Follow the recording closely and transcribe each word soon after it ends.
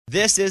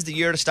This is the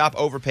year to stop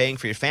overpaying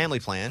for your family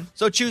plan.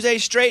 So choose a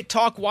Straight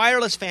Talk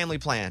Wireless family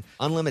plan.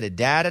 Unlimited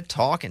data,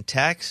 talk, and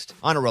text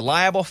on a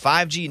reliable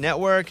 5G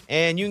network.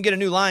 And you can get a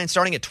new line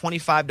starting at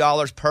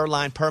 $25 per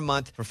line per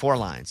month for 4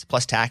 lines,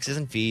 plus taxes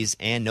and fees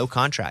and no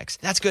contracts.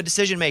 That's good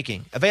decision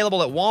making.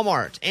 Available at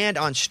Walmart and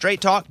on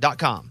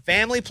straighttalk.com.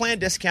 Family plan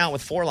discount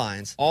with 4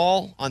 lines,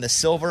 all on the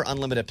Silver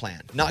Unlimited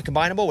plan. Not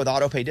combinable with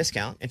auto pay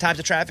discount. In times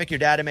of traffic, your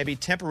data may be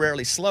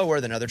temporarily slower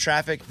than other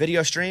traffic.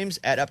 Video streams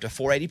at up to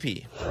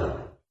 480p.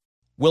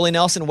 Willie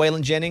Nelson,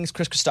 Waylon Jennings,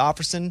 Chris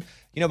Christopherson,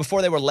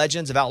 before they were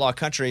legends of outlaw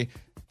country,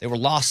 they were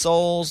lost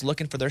souls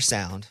looking for their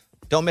sound.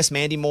 Don't miss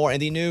Mandy Moore and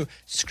the new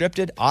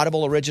scripted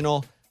Audible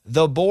original,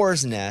 The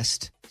Boar's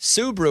Nest,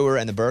 Sue Brewer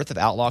and the Birth of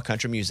Outlaw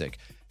Country Music.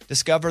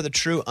 Discover the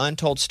true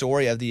untold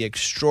story of the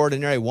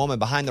extraordinary woman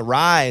behind the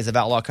rise of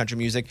outlaw country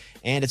music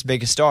and its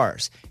biggest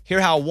stars.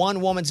 Hear how one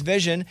woman's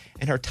vision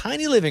in her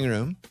tiny living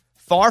room,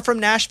 far from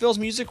Nashville's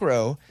Music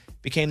Row,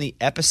 became the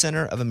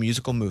epicenter of a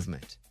musical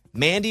movement.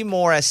 Mandy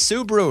Moore as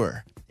Sue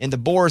Brewer in The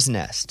Boar's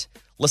Nest.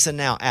 Listen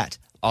now at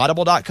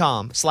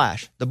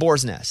audible.com/The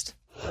Boar's Nest.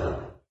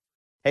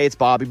 Hey, it's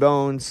Bobby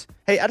Bones.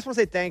 Hey, I just want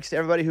to say thanks to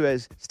everybody who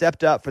has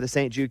stepped up for the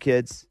St. Jude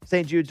kids.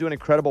 St. Jude's doing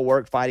incredible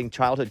work fighting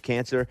childhood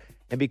cancer.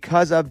 And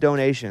because of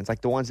donations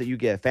like the ones that you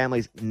give,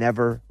 families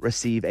never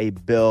receive a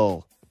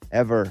bill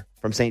ever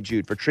from St.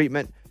 Jude for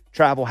treatment,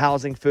 travel,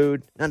 housing,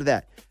 food, none of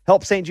that.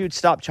 Help St. Jude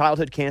stop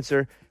childhood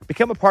cancer.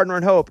 Become a partner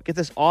in hope. Get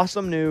this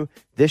awesome new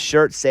This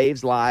Shirt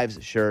Saves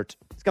Lives shirt.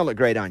 It's going to look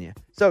great on you.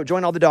 So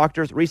join all the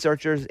doctors,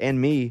 researchers,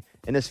 and me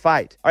in this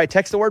fight. All right,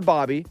 text the word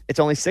Bobby. It's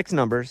only 6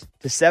 numbers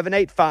to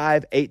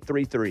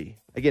 785-833.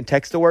 Again,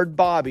 text the word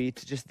Bobby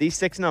to just these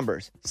 6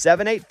 numbers,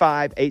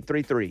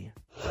 785-833.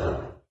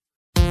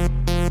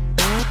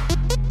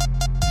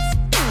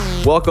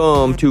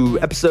 Welcome to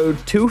episode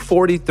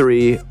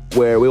 243,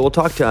 where we will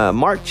talk to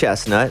Mark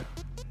Chestnut.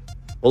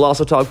 We'll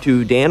also talk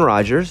to Dan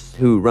Rogers,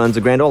 who runs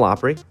the Grand Ole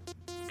Opry.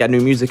 Got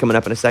new music coming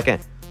up in a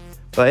second.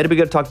 But it'll be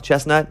good to talk to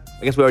Chestnut.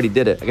 I guess we already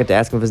did it. I got to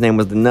ask him if his name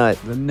was The Nut.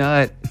 The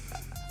Nut.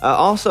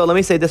 Also, let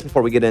me say this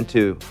before we get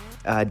into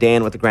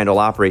Dan with the Grand Ole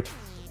Opry,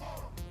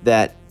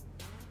 that,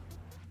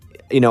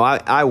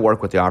 I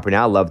work with the Opry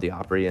now. I love the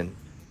Opry, and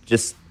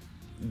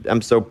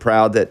I'm so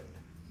proud that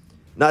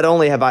not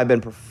only have I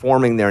been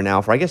performing there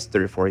now for, I guess,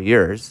 3 or 4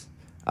 years.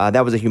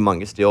 That was a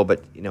humongous deal,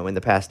 but, in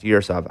the past year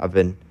or so, I've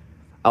been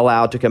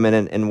allowed to come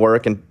in and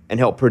work and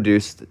help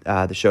produce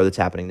the show that's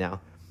happening now.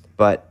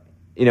 But,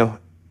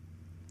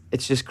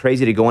 it's just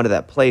crazy to go into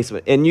that place.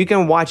 And you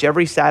can watch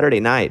every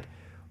Saturday night.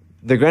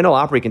 The Grand Ole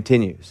Opry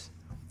continues.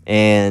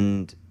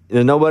 And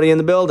there's nobody in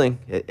the building.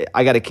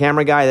 I got a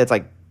camera guy that's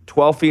like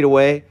 12 feet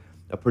away,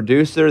 a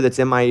producer that's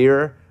in my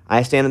ear.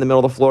 I stand in the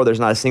middle of the floor. There's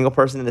not a single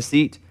person in the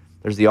seat.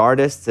 There's the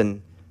artists,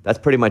 and that's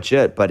pretty much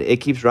it. But it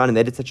keeps running.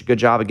 They did such a good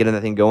job of getting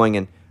that thing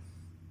going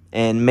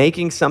and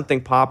making something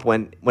pop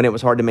when it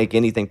was hard to make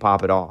anything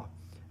pop at all.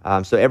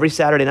 So every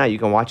Saturday night you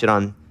can watch it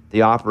on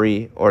the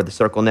Opry or the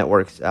Circle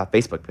Network's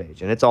Facebook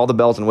page. And it's all the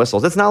bells and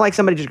whistles. It's not like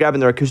somebody just grabbing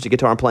their acoustic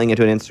guitar and playing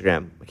into an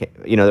Instagram,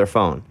 their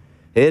phone.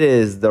 It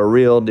is the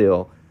real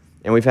deal.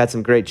 And we've had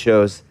some great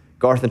shows.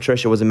 Garth and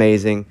Trisha was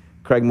amazing.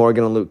 Craig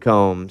Morgan and Luke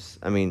Combs.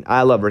 I mean,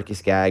 I love Ricky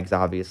Skaggs,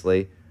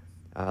 obviously.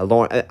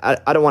 Lauren,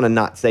 I don't want to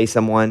not say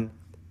someone,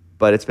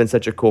 but it's been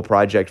such a cool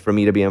project for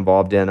me to be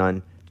involved in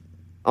on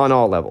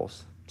all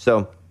levels.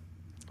 So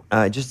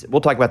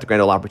we'll talk about the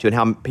Grand Ole Opry too and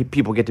how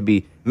people get to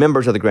be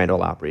members of the Grand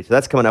Ole Opry. So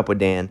that's coming up with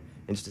Dan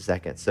in just a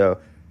second. So,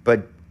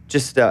 but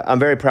I'm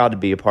very proud to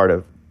be a part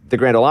of the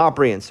Grand Ole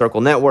Opry and Circle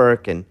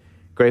Network, and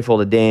grateful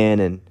to Dan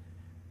and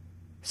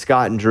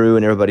Scott and Drew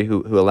and everybody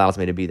who allows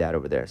me to be that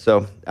over there.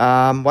 So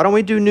why don't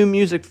we do new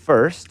music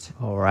first?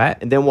 All right.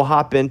 And then we'll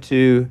hop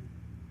into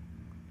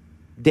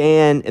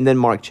Dan and then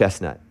Mark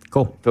Chestnut.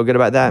 Cool. Feel good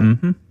about that?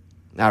 Mm-hmm.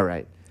 All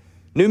right.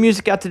 New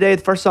music out today.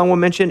 The first song we'll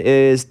mention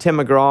is Tim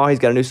McGraw. He's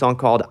got a new song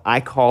called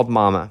I Called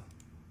Mama.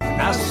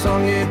 I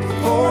sung it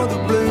for the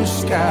blue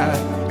sky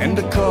and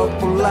a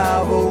couple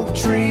live oak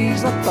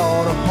trees. I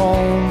thought of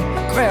home,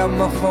 grabbed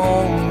my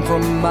phone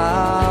from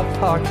my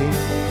pocket,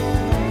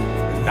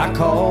 and I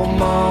called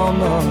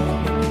Mama.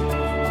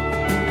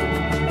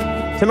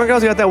 Tim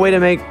McGraw's got that way to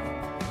make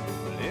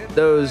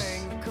those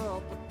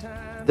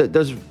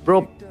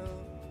real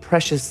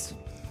precious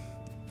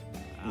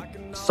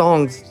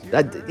songs.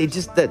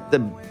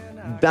 The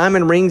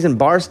diamond rings and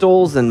bar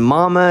stools and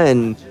Mama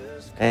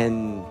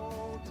and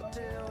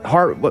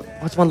Heart.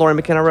 What's one Laurie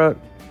McKenna wrote?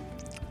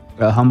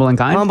 Humble and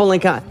Kind? Humble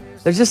and Kind.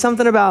 There's just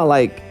something about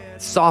like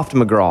soft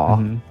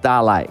McGraw that I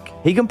like.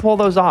 He can pull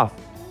those off.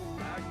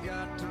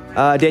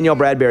 Danielle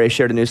Bradbury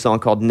shared a new song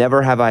called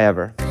Never Have I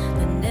Ever.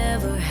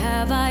 Never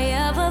have I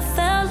ever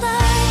felt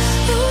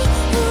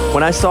like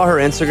When I saw her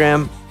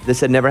Instagram that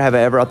said Never Have I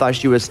Ever, I thought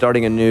she was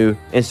starting a new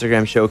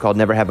Instagram show called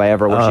Never Have I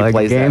Ever where she like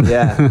plays a game?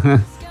 that. Yeah.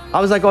 I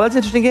was like, oh, that's an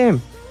interesting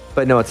game.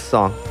 But no, it's a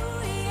song.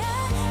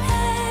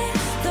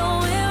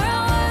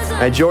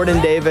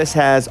 Jordan Davis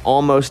has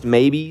Almost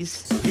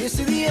Maybes. Yes,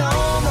 to the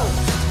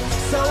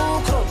almost, so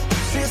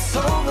close, it's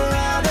over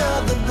out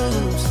of the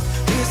blues.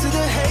 Yes, to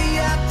the hey,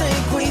 I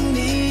think we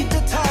need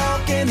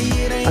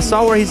I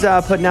saw where he's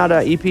putting out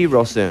an EP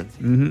real soon.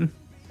 Mm-hmm.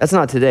 That's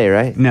not today,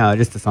 right? No,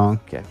 just a song.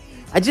 Okay.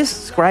 I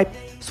just swipe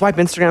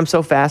Instagram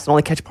so fast and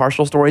only catch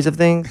partial stories of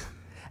things.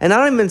 And I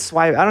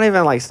don't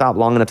even like stop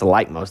long enough to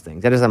like most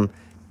things. I'm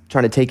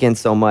trying to take in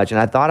so much. And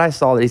I thought I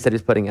saw that he said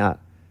he's putting out,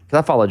 because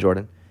I follow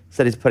Jordan, he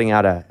said he's putting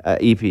out a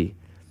EP.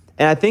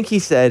 And I think he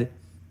said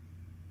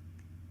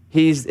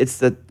it's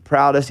the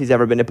proudest he's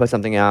ever been to put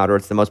something out, or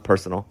it's the most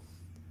personal.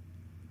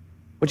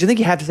 Which I think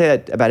you have to say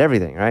that about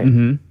everything, right?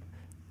 Mm-hmm.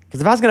 Because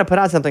if I was going to put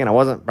out something and I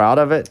wasn't proud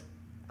of it,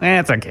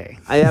 it's okay.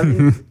 I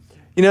am.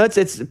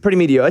 It's pretty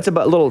mediocre. It's a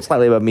little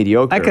slightly above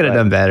mediocre. I could have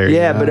done better.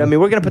 Yeah, but I mean,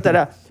 we're going to put that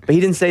out. But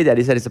he didn't say that.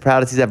 He said it's the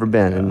proudest he's ever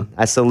been, and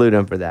I salute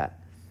him for that.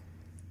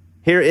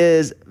 Here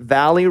is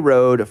Valley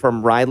Road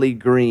from Riley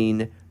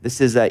Green.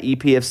 This is an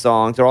EP of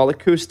songs. They're all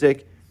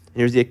acoustic. And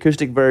here's the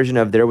acoustic version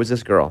of There Was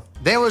This Girl.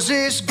 There was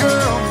this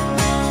girl,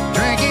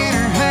 drink in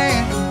her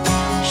hand.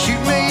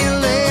 Shoot me,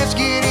 let's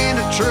get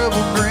into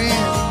trouble,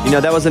 friend.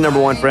 That was the number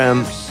one for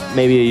him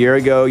maybe a year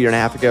and a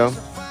half ago.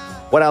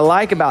 What I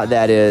like about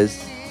that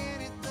is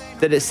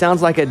that it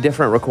sounds like a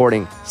different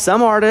recording.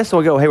 Some artists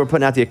will go, hey, we're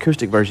putting out the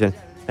acoustic version.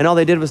 And all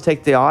they did was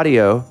take the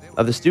audio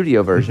of the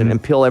studio version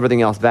and peel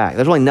everything else back.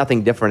 There's really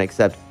nothing different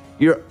except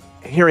you're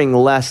hearing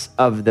less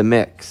of the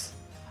mix.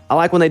 I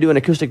like when they do an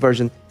acoustic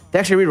version, they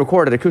actually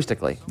re-record it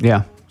acoustically.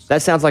 Yeah.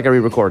 That sounds like a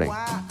re-recording.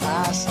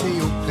 I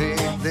still pick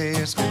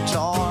this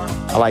guitar.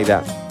 I like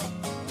that.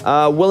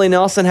 Willie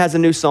Nelson has a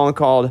new song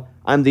called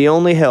I'm the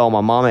Only Hell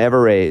My Mama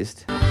Ever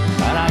Raised.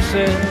 And I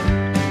said,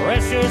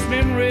 precious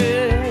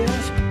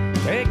memories,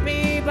 take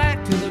me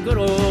back to the good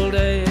old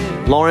days.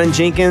 Lauren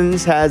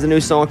Jenkins has a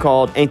new song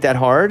called Ain't That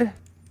Hard.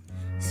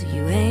 So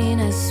you ain't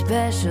as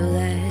special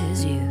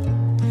as you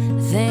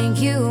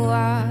think you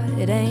are.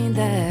 It ain't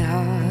that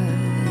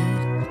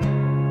hard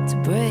to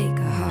break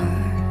a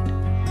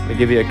heart. Let me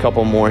give you a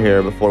couple more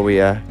here before we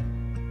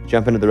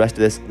jump into the rest of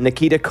this.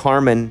 Nikita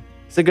Carmen.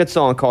 It's a good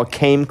song called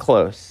Came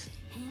Close.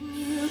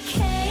 You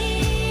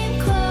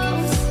came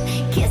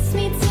close, kissed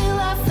me till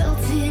I felt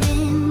it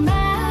in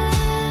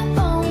my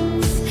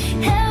bones,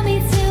 held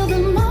me till the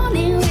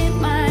morning with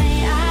my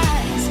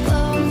eyes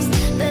closed.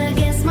 But I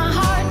guess my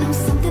heart knows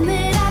something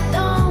that I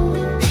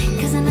don't,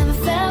 'cause I never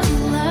felt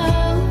in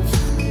love.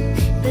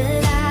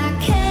 But I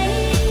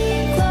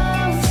came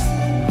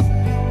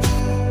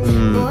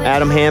close.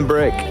 Adam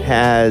Hambrick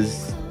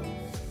has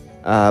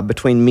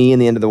Between Me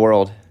and the End of the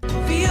World.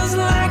 Feels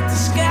like the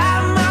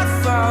sky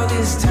might fall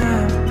this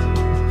time,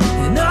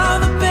 and all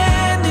the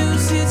bad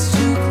news hits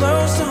too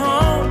close to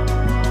home,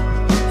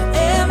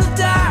 and the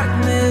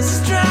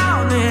darkness is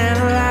drowning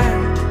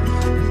light.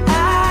 I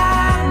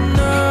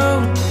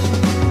know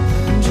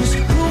just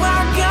who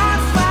I got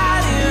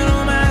fighting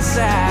on my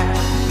side,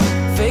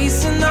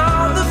 facing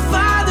all the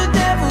fire the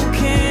devil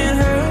can't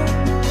hurt.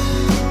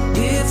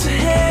 It's a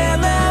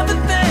hell of a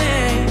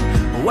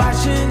thing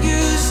watching you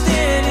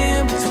stand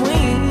in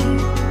between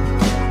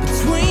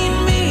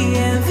me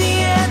and the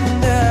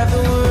end of the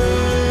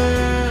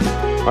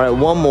world. All right,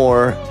 one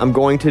more. I'm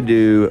going to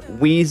do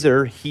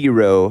Weezer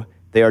Hero.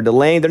 They are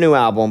delaying their new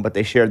album, but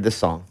they shared this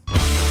song. Well,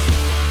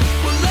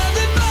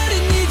 everybody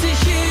needs a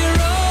hero,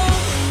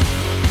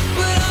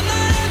 but I'm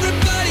not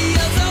everybody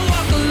else. I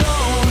walk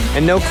alone.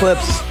 And no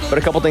clips, but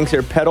a couple things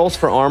here. Petals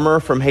for Armor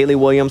from Hayley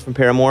Williams from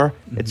Paramore.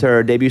 It's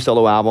her debut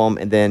solo album.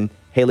 And then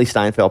Haley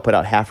Steinfeld put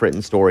out Half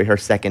Written Story, her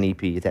second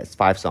EP. That's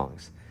 5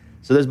 songs.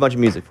 So there's a bunch of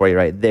music for you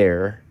right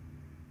there.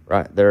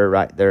 Right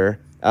there.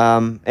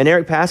 And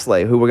Eric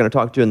Pasley, who we're going to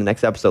talk to in the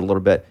next episode a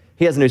little bit,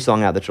 he has a new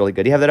song out that's really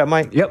good. You have that up,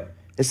 Mike? Yep.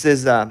 This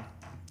is, and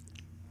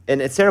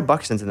it's Sarah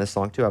Buxton's in this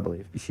song too, I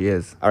believe. She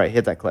is. All right,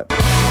 hit that clip.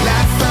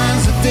 Light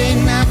finds the day,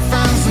 night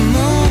finds the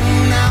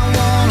moon. I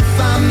wanna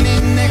find me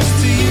next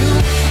to you.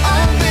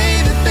 Oh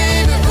baby,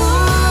 baby,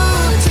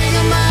 ooh,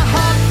 taking my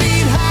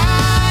heartbeat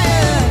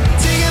higher,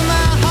 taking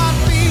my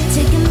heartbeat,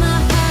 Taking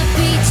my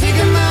heartbeat,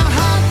 taking my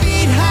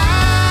heartbeat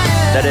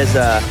higher. That is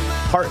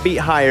Heartbeat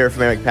Higher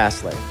from Eric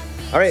Pasley.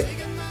 All right,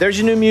 there's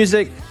your new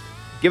music.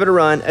 Give it a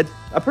run.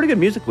 A pretty good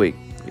music week.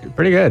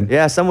 Pretty good.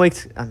 Yeah, some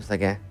weeks I'm just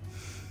like, eh.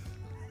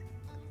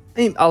 I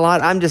mean, a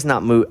lot. I'm just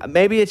not moved.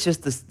 Maybe it's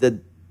just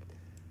the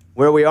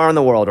where we are in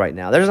the world right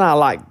now. There's not a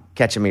lot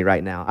catching me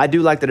right now. I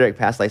do like the Derek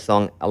Pasley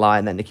song a lot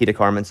and that Nikita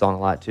Carmen song a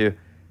lot too.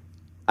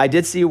 I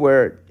did see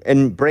where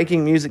in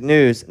breaking music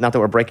news, not that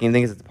we're breaking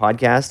anything, it's a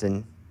podcast,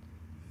 and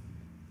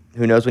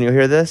who knows when you'll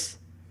hear this.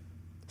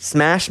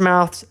 Smash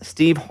Mouth's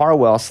Steve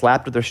Harwell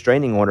slapped with a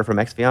restraining order from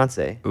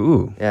ex-fiance.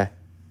 Ooh. Yeah,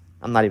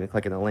 I'm not even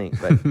clicking the link,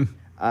 but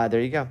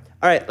there you go.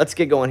 All right, let's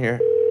get going here.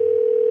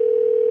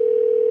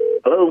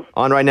 Hello.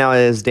 On right now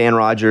is Dan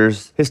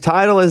Rogers. His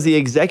title is the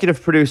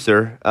executive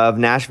producer of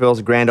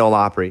Nashville's Grand Ole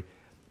Opry.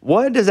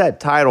 What does that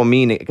title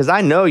mean? Because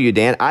I know you,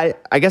 Dan. I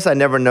guess I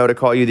never know to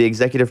call you the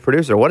executive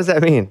producer. What does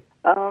that mean?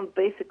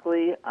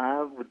 Basically,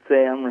 I would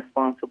say I'm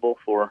responsible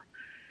for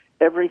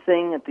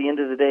everything at the end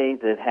of the day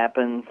that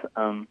happens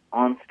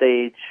on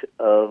stage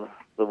of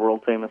the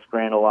world-famous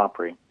Grand Ole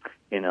Opry.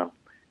 You know,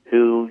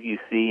 who you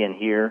see and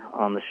hear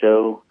on the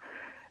show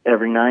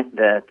every night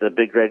that the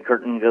big red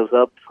curtain goes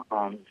up,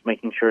 just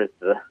making sure it's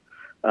the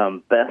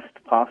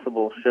best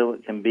possible show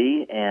it can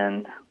be,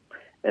 and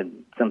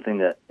something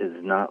that is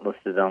not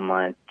listed on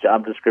my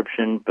job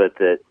description, but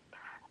that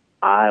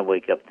I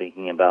wake up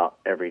thinking about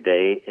every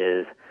day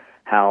is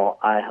how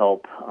I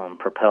help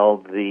propel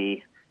the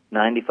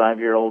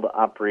 95-year-old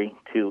Opry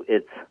to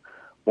its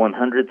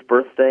 100th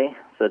birthday,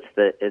 such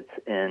that it's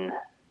in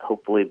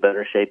hopefully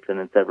better shape than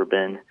it's ever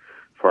been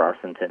for our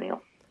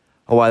centennial.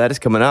 Oh, wow, that is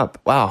coming up.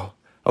 Wow.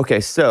 Okay,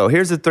 so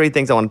here's the three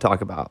things I want to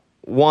talk about.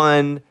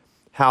 One,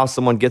 how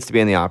someone gets to be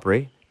in the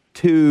Opry.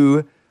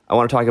 Two, I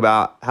want to talk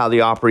about how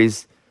the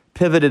Opry's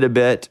pivoted a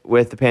bit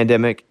with the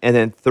pandemic. And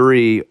then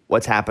three,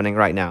 what's happening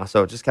right now.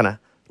 So just kind of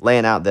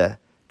laying out the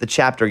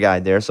chapter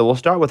guide there. So we'll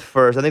start with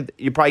first. I think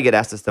you probably get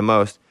asked this the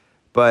most,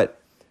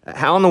 but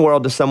how in the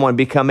world does someone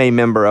become a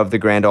member of the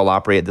Grand Ole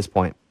Opry at this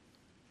point?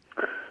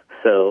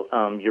 So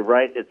you're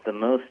right. It's the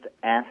most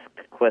asked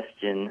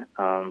question,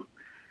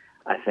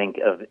 I think,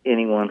 of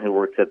anyone who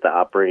works at the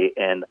Opry.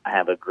 And I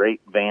have a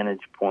great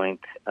vantage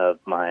point of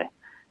my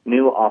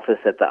new office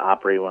at the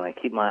Opry. When I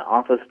keep my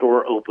office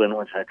door open,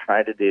 which I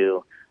try to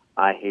do,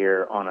 I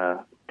hear on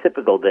a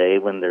typical day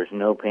when there's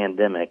no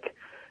pandemic,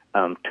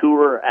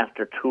 tour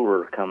after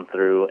tour come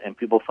through, and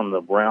people from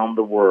around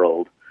the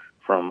world,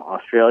 from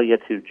Australia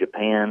to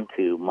Japan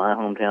to my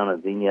hometown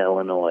of Xenia,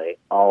 Illinois,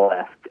 all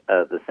ask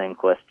the same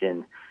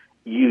question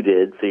you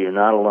did, so you're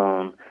not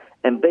alone.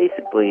 And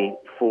basically,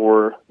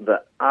 for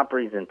the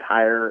Opry's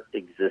entire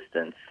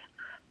existence,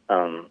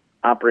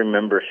 Opry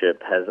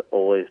membership has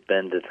always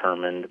been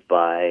determined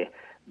by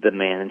the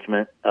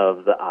management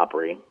of the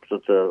Opry. So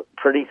it's a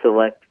pretty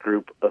select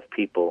group of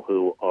people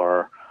who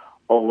are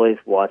always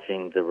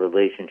watching the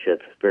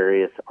relationships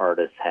various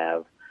artists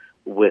have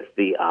with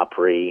the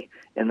Opry,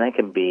 and that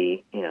can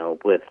be,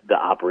 with the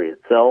Opry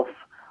itself,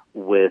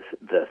 with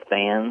the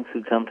fans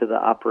who come to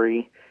the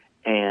Opry,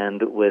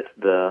 and with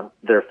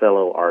their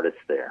fellow artists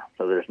there.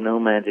 So there's no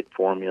magic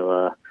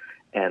formula,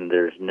 and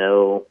there's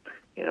no,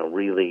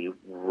 really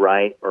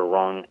right or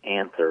wrong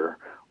answer,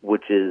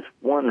 which is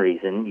one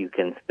reason you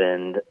can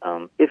spend,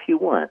 if you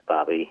want,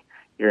 Bobby,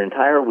 your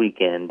entire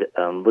weekend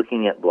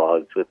looking at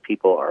blogs with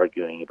people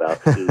arguing about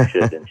who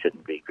should and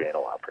shouldn't be Grand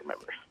Ole Opry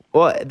members.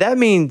 Well, that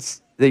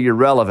means that you're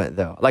relevant,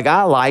 though. Like,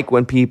 I like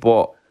when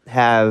people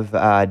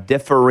have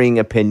differing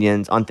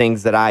opinions on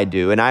things that I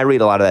do, and I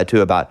read a lot of that,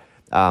 too, about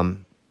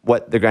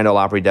what the Grand Ole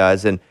Opry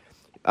does. And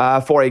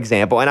for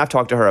example, and I've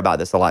talked to her about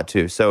this a lot,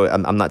 too, so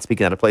I'm not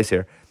speaking out of place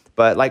here,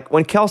 but like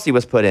when Kelsey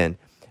was put in,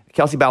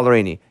 Kelsey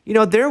Ballerini,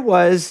 there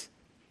was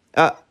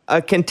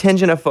a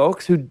contingent of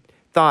folks who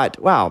thought,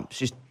 wow,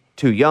 she's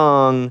too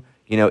young,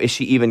 is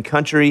she even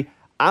country?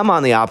 I'm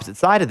on the opposite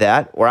side of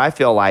that, where I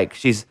feel like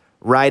she's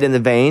right in the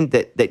vein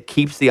that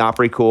keeps the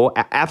Opry cool.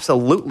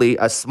 Absolutely,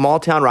 a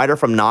small-town writer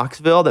from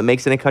Knoxville that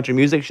makes it in country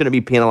music shouldn't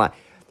be penalized.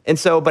 And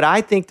so, but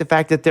I think the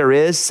fact that there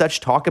is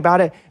such talk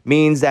about it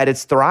means that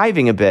it's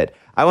thriving a bit.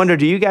 I wonder,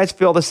 do you guys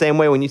feel the same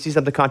way when you see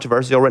something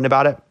controversial written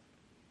about it?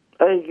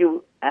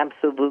 You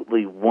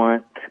absolutely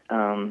want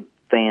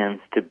fans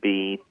to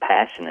be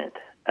passionate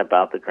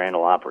about the Grand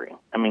Ole Opry.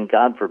 I mean,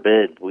 God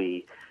forbid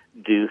we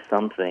do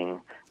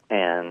something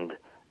and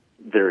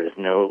there's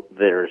no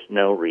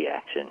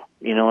reaction.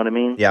 You know what I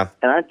mean? Yeah.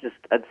 And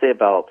I'd say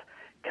about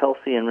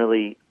Kelsey and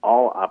really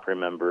all Opry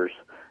members,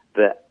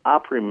 the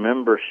Opry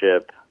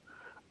membership,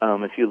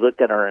 if you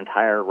look at our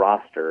entire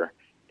roster,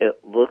 it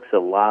looks a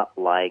lot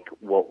like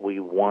what we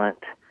want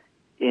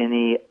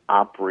any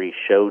Opry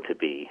show to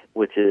be,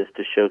 which is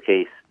to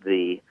showcase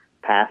the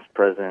past,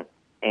 present,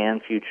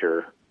 and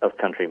future of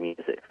country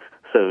music.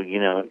 So,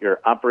 your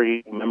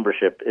Opry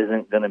membership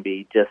isn't going to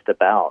be just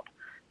about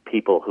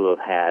people who have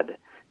had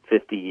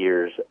 50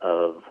 years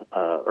of,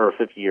 or a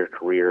 50-year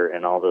career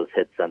and all those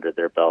hits under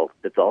their belt.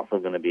 It's also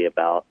going to be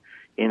about,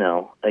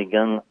 a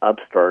young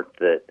upstart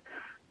that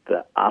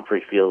the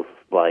Opry feels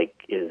like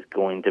is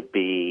going to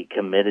be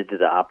committed to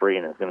the Opry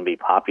and is going to be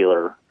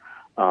popular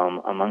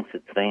amongst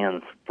its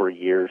fans for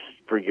years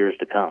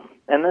to come.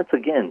 And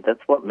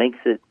that's what makes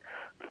it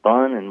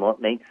fun and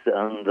what makes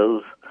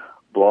those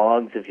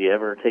blogs, if you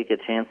ever take a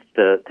chance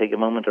to take a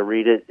moment to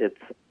read it,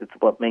 it's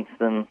what makes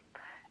them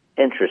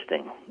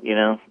interesting.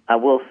 I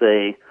will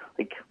say,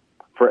 like,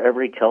 for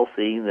every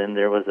Kelsey, then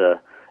there was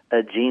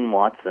a Gene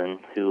Watson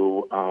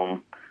who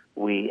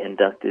we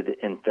inducted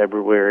in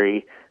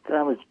February that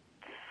I was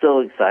so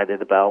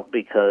excited about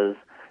because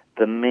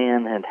the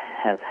man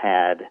has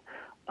had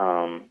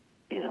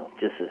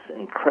just this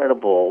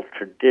incredible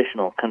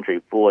traditional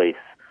country voice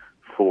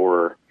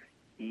for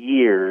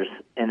years,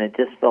 and it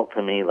just felt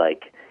to me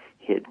like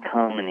he had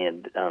come and he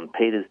had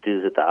paid his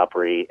dues at the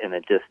Opry, and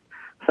it just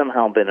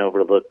somehow been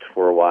overlooked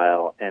for a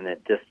while, and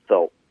it just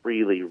felt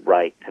really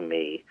right to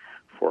me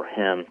for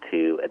him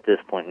to, at this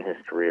point in his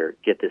career,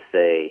 get to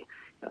say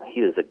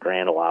he was a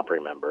Grand Ole Opry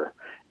member.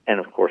 And,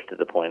 of course, to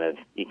the point of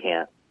you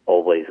can't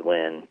always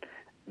win,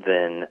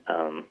 then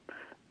the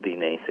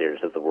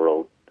naysayers of the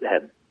world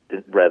had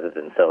rather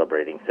than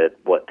celebrating said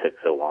what took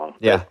so long.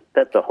 Yeah. But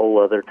that's a whole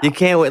other You topic.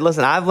 can't win.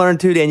 Listen, I've learned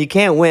too, Dan, you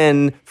can't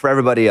win for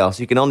everybody else.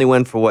 You can only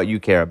win for what you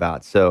care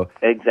about. So,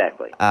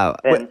 Exactly. Wh-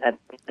 And at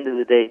the end of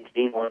the day,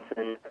 Gene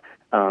Watson,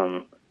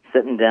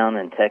 sitting down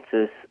in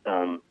Texas,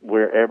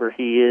 wherever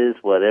he is,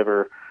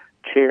 whatever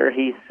chair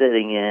he's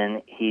sitting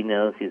in, he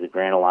knows he's a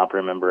Grand Ole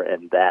Opry member,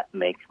 and that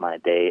makes my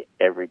day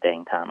every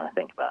dang time I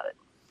think about it.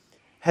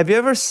 have you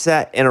ever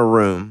sat in a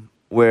room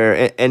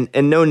where, and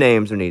no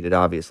names are needed,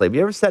 obviously. Have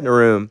you ever sat in a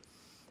room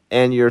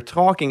and you're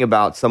talking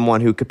about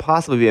someone who could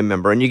possibly be a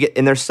member, and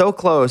and they're so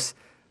close,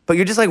 but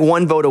you're just like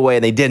one vote away,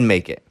 and they didn't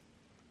make it?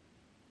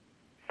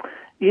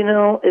 You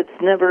know, it's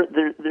never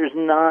there's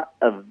not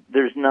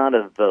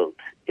a vote.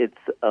 It's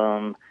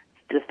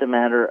just a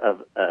matter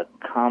of a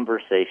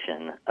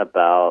conversation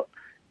about,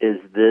 is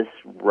this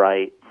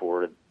right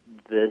for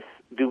this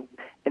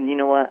and you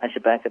know what? I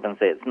should back up and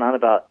say it's not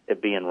about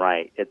it being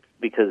right. It's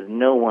because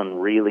no one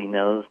really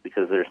knows,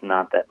 because there's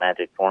not that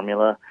magic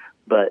formula.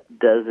 But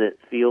does it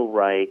feel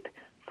right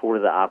for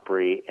the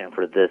Opry and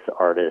for this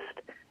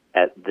artist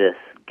at this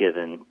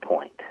given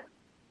point?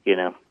 You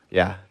know?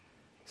 Yeah.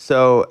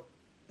 So,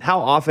 how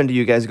often do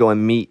you guys go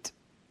and meet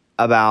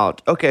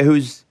about, okay,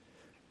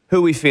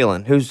 who we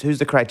feeling? Who's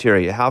the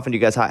criteria? How often do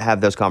you guys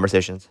have those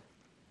conversations?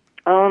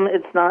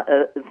 It's not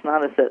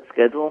a set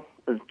schedule.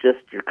 It's just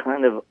you're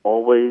kind of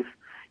always,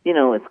 you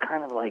know, it's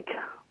kind of like,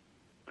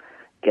 I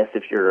guess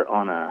if you're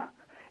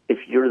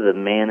the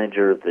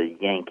manager of the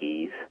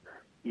Yankees,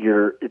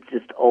 it's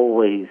just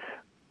always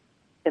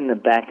in the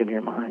back of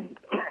your mind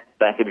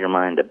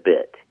a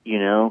bit, you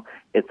know?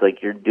 It's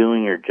like you're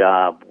doing your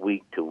job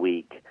week to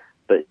week,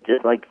 but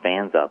just like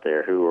fans out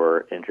there who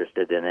are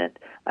interested in it,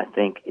 I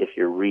think if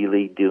you're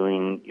really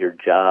doing your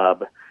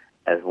job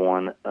as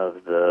one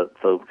of the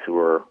folks who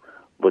are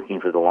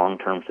looking for the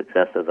long-term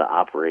success of the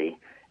Opry,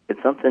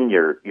 it's something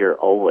you're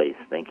always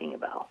thinking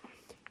about.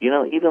 You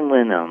know, even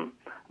when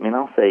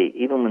I'll say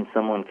even when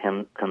someone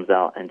comes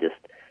out and just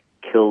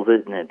kills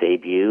it in a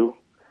debut,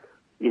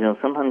 you know,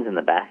 sometimes in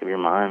the back of your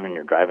mind when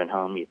you're driving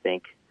home, you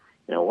think,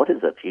 you know, what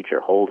does the future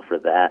hold for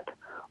that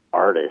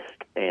artist?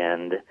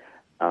 And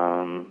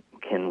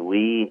can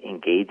we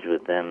engage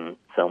with them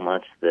so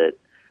much that,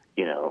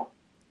 you know,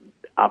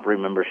 Opry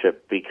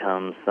membership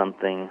becomes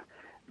something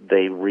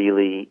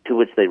to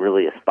which they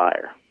really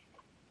aspire?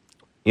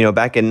 You know,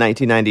 back in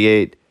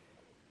 1998,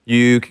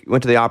 you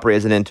went to the Opry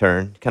as an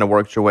intern, kind of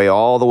worked your way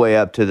all the way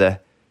up to the,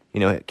 you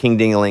know, King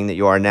Dingaling that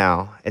you are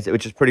now,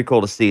 which is pretty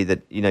cool to see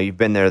that, you know, you've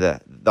been there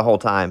the whole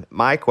time.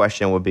 My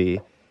question would be,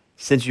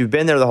 since you've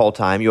been there the whole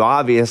time, you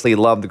obviously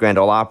love the Grand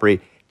Ole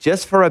Opry.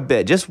 Just for a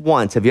bit, just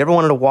once, have you ever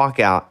wanted to walk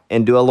out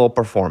and do a little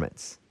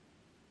performance?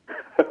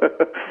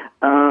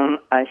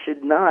 I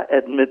should not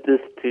admit this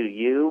to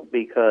you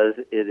because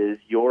it is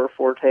your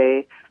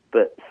forte,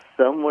 but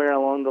somewhere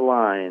along the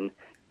line,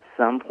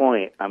 some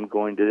point, I'm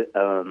going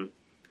to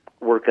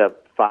work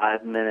up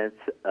 5 minutes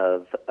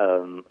of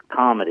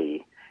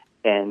comedy,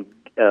 and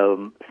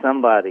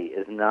somebody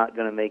is not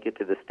going to make it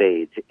to the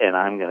stage, and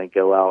I'm going to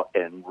go out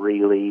and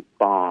really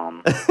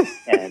bomb,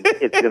 and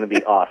it's going to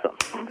be awesome.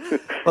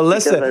 Well,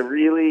 listen.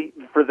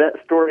 Because for that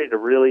story to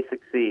really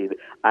succeed,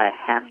 I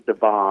have to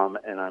bomb,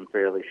 and I'm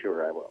fairly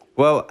sure I will.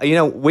 Well, you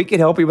know, we can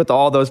help you with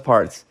all those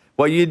parts.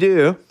 What you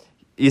do,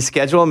 you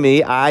schedule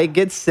me. I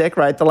get sick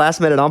right at the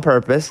last minute on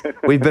purpose.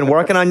 We've been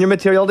working on your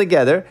material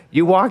together.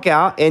 You walk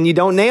out, and you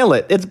don't nail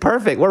it. It's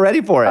perfect. We're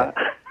ready for it.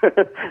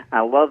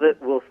 I love it.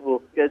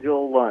 We'll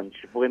schedule lunch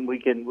when we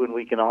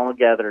can all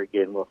gather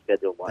again. We'll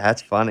schedule lunch.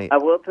 That's funny. I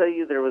will tell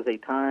you, there was a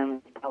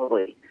time,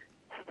 probably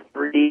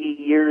 3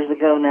 years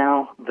ago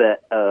now,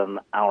 that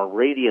our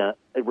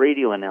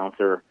radio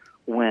announcer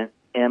went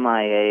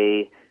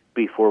MIA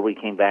before we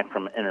came back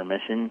from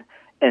intermission.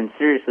 And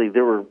seriously,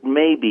 there were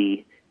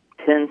maybe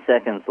 10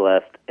 seconds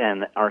left,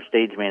 and our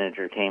stage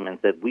manager came and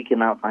said, "We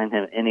cannot find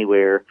him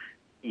anywhere.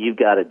 You've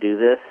got to do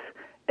this."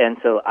 And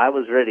so I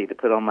was ready to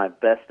put on my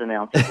best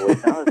announcer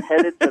voice. I was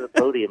headed to the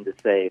podium to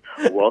say,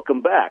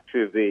 "Welcome back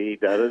to the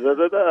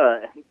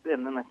da-da-da-da-da."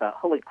 And then I thought,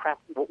 holy crap,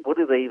 what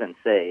do they even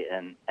say?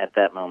 And at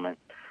that moment,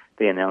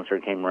 the announcer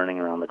came running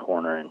around the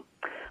corner, and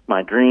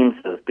my dreams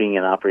of being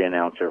an Opry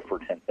announcer for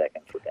 10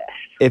 seconds were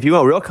dashed. If you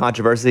want real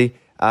controversy,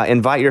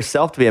 invite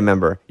yourself to be a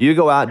member. You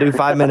go out, do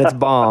 5 minutes,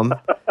 bomb,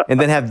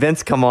 and then have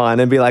Vince come on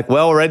and be like,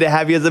 "Well, we're ready to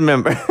have you as a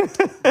member."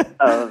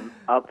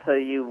 I'll tell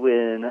you,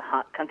 when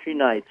Hot Country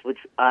Nights, which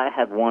I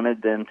had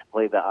wanted them to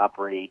play the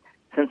Opry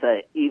since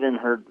I even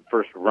heard the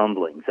first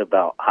rumblings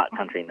about Hot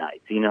Country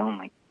Nights. You know, I'm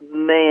like,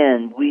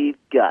 man, we've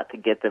got to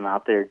get them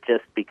out there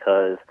just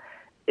because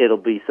it'll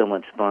be so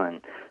much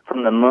fun.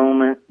 From the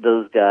moment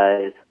those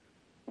guys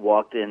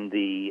walked in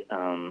the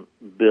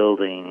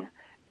building,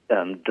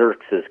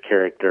 Dirks'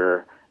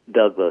 character,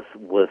 Douglas,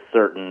 was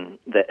certain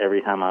that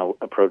every time I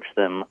approached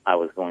them, I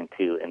was going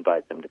to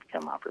invite them to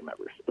become Opry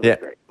members. It was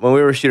great. When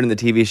we were shooting the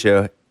TV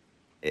show,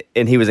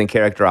 and he was in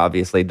character,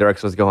 obviously,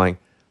 Dirks was going,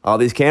 "All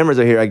these cameras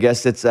are here. I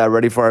guess it's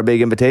ready for our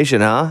big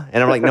invitation, huh?"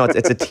 And I'm like, "No,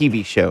 it's a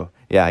TV show."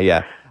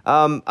 Yeah.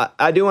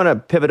 I do want to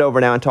pivot over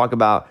now and talk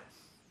about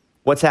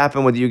what's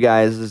happened with you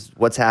guys is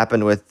what's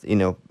happened with,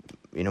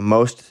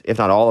 most, if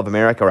not all of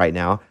America right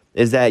now,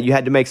 is that you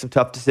had to make some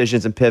tough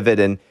decisions and pivot.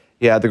 And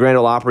yeah, the Grand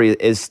Ole Opry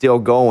is still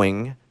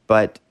going,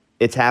 but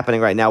it's happening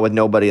right now with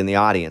nobody in the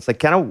audience. Like,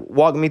 kind of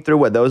walk me through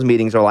what those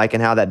meetings are like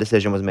and how that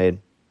decision was made.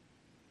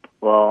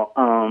 Well,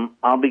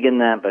 I'll begin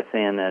that by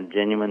saying a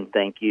genuine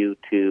thank you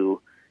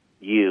to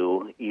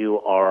you. You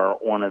are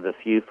one of the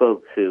few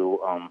folks who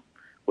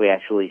we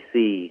actually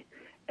see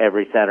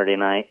every Saturday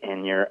night,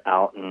 and you're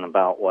out and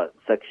about,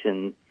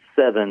 Section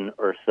 7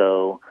 or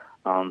so,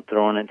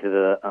 throwing it to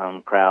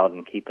the crowd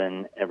and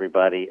keeping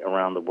everybody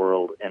around the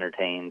world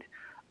entertained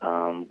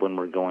when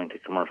we're going to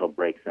commercial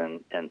breaks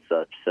and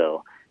such.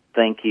 So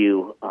thank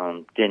you,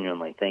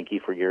 genuinely. Thank you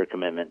for your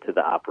commitment to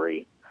the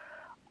Opry.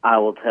 I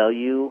will tell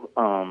you,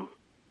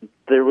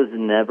 there was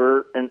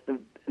never, and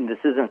this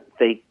isn't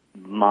fake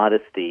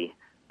modesty,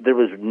 there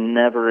was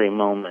never a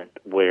moment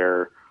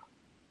where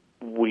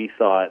we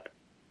thought,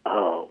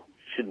 oh,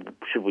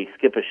 should we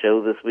skip a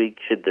show this week?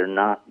 Should there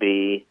not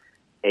be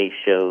a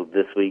show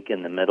this week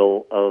in the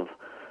middle of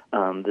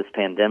this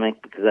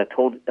pandemic? Because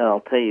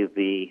I'll tell you,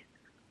 the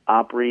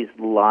Opry's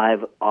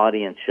live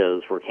audience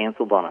shows were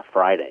canceled on a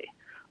Friday.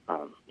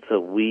 So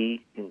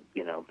we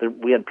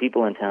had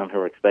people in town who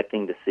were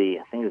expecting to see,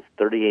 I think it was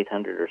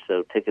 3,800 or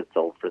so tickets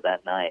sold for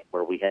that night,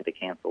 where we had to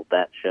cancel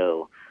that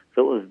show.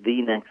 So it was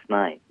the next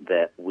night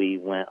that we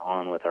went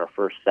on with our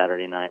first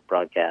Saturday night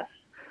broadcast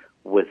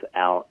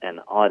without an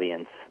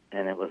audience,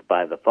 and it was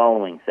by the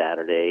following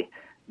Saturday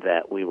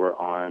that we were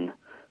on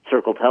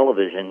Circle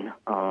Television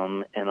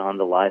and on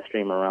the live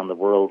stream around the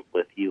world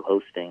with you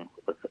hosting,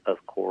 with,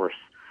 of course,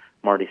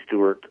 Marty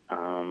Stewart,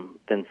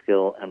 Ben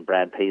Skill, and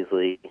Brad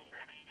Paisley,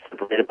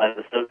 separated by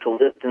the social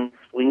distance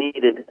we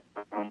needed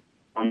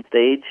on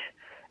stage.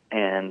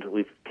 And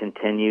we've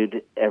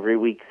continued every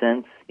week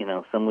since.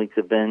 Some weeks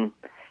have been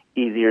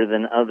easier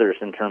than others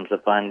in terms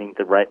of finding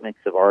the right mix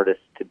of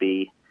artists to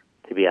be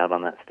out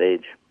on that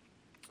stage.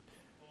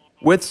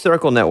 With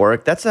Circle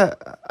Network, that's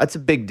a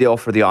big deal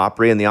for the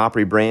Opry and the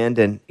Opry brand.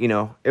 And,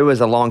 it was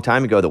a long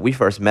time ago that we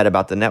first met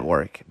about the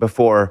network,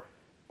 before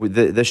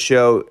the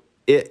show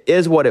it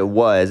is what it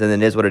was and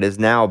then is what it is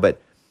now.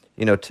 But,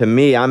 to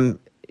me, I'm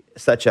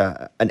such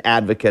an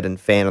advocate and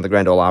fan of the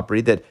Grand Ole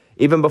Opry that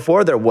even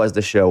before there was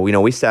the show,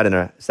 we sat in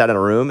a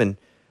room, and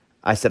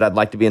I said I'd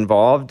like to be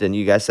involved, and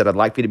you guys said I'd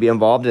like me to be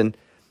involved, and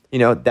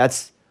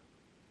that's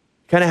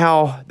kind of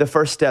how the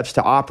first steps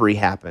to Opry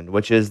happened,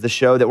 which is the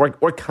show that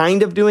we're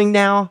kind of doing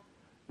now.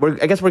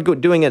 I guess we're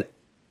doing it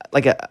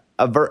like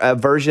a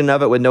version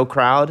of it with no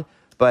crowd.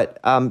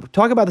 But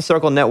talk about the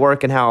Circle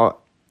Network and how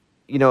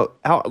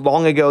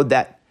long ago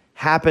that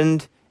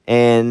happened,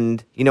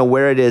 and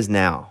where it is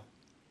now.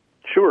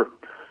 Sure.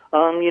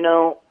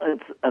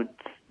 It's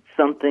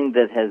something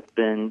that has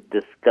been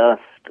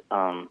discussed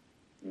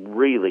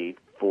really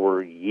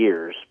for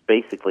years,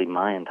 basically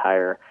my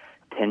entire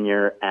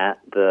tenure at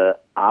the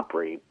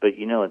Opry. But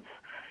it's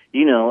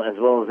as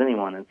well as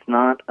anyone, it's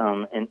not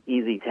an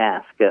easy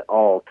task at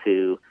all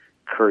to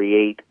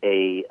create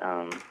a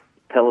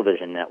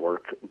television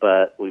network,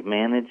 but we've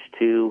managed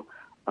to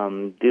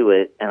do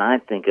it. And I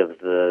think of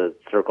the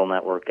Circle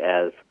Network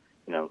as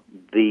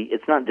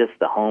it's not just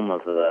the home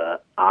of the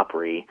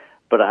Opry,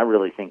 but I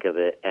really think of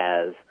it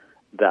as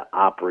the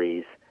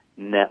Opry's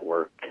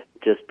network,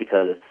 just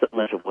because so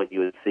much of what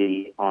you would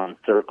see on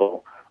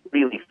Circle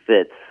really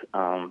fits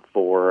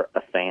for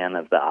a fan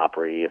of the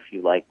Opry. If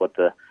you like what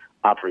the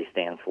Opry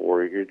stands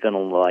for, you're going to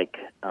like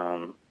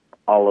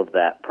all of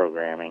that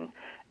programming.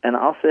 And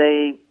I'll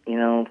say,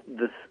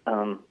 this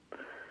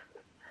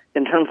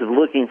in terms of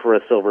looking for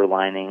a silver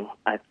lining,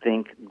 I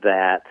think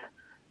that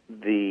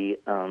the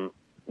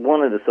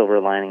one of the silver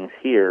linings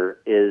here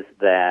is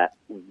that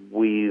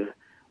we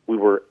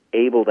were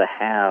able to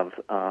have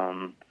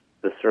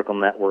the Circle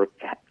Network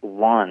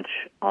launch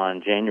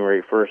on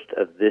January 1st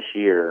of this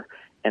year,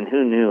 and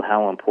who knew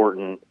how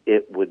important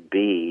it would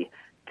be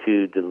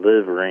to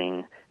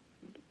delivering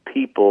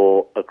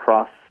people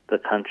across the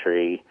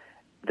country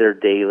their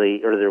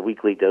daily or their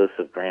weekly dose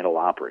of Grand Ole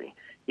Opry.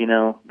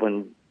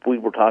 When we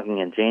were talking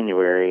in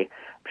January,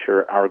 I'm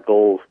sure our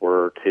goals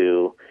were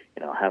to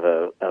have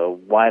a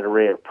wide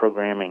array of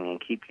programming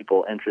and keep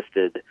people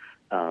interested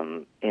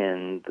in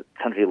the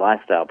country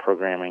lifestyle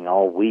programming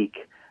all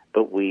week,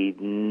 but we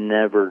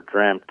never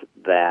dreamt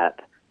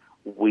that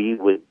we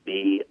would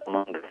be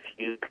among the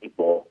few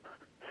people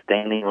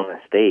standing on a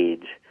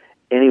stage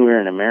anywhere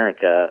in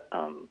America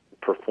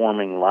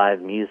performing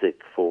live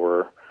music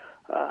for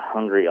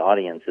hungry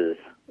audiences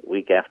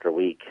week after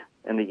week.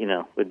 And,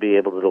 we'd be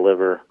able to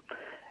deliver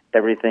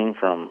everything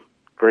from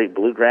great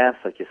bluegrass,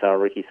 like you saw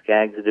Ricky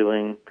Skaggs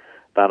doing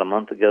about a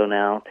month ago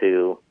now,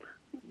 to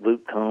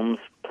Luke Combs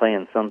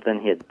playing something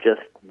he had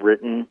just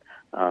written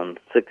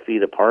 6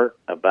 feet apart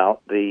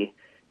about the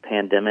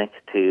pandemic,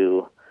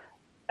 to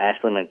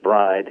Ashley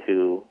McBryde,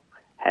 who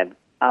had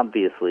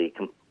obviously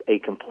a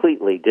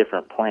completely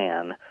different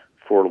plan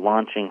for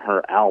launching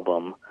her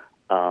album,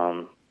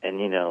 and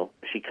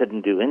she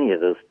couldn't do any of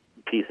those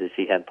pieces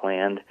she had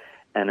planned,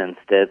 and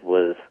instead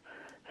was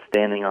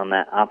standing on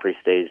that Opry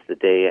stage the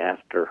day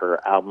after her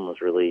album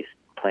was released,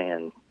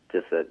 playing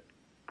just a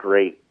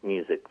great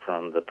music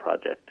from the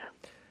project.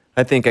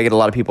 I think I get a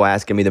lot of people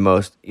asking me the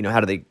most, how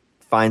do they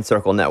find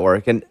Circle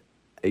Network? And,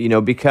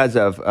 because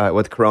of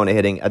with Corona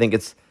hitting, I think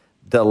it's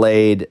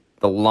delayed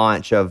the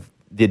launch of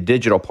the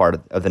digital part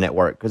of the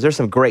network because there's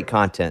some great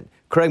content.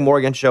 Craig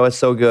Morgan's show is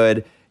so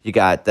good. You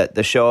got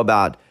the show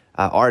about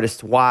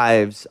artists'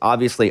 wives,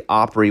 obviously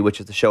Opry, which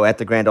is the show at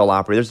the Grand Ole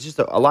Opry. There's just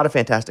a lot of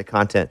fantastic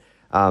content.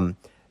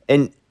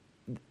 And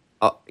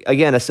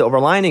again, a silver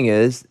lining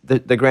is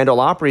the Grand Ole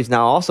Opry is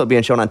now also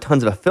being shown on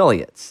tons of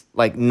affiliates,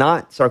 like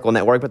not Circle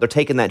Network, but they're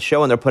taking that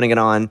show and they're putting it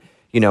on,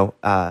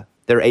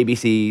 their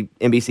ABC,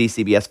 NBC,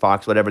 CBS,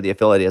 Fox, whatever the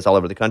affiliate is all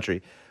over the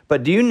country.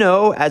 But do you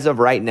know, as of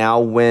right now,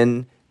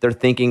 when they're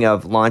thinking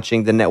of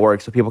launching the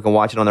network so people can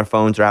watch it on their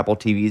phones or Apple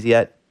TVs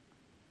yet?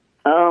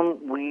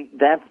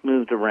 That's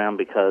moved around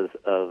because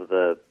of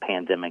the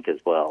pandemic as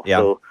well. Yeah.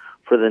 So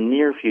for the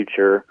near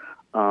future,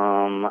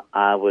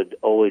 I would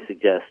always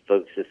suggest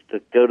folks just to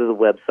go to the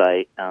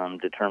website,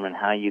 determine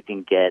how you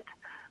can get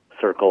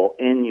Circle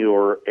in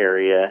your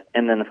area,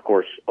 and then, of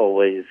course,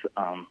 always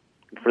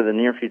for the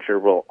near future,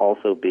 we'll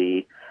also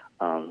be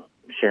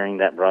sharing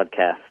that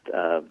broadcast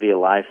via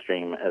live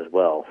stream as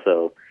well.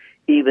 So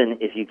even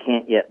if you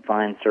can't yet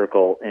find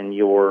Circle in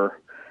your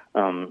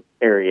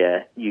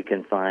area, you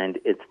can find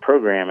its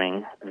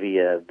programming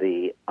via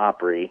the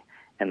Opry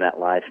and that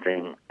live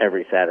stream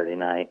every Saturday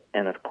night.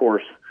 And, of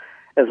course,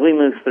 as we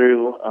move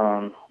through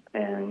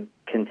and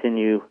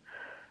continue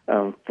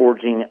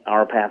forging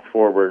our path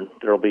forward,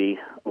 there'll be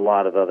a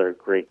lot of other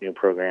great new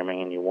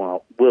programming, and you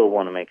will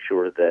want to make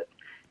sure that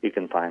you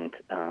can find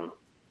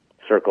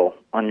Circle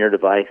on your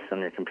device, on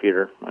your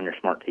computer, on your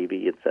smart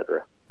TV,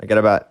 etc. I got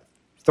about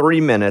 3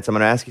 minutes. I'm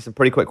going to ask you some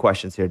pretty quick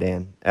questions here,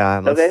 Dan.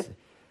 Okay.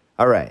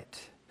 All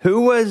right.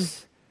 Who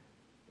was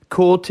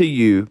cool to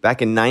you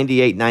back in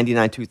 98,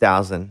 99,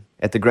 2000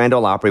 at the Grand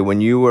Ole Opry when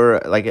you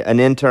were like an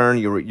intern,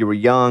 you were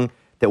young,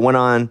 that went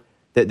on,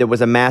 that was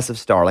a massive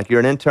star? Like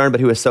you're an intern,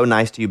 but who was so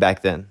nice to you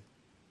back then?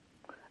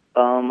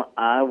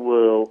 I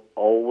will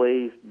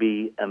always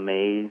be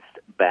amazed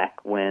back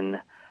when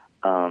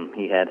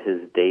he had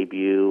his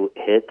debut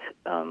hit,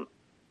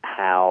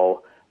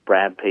 how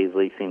Brad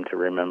Paisley seemed to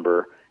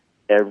remember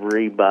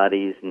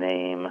everybody's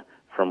name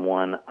from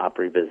one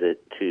Opry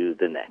visit to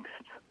the next.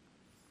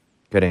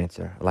 Good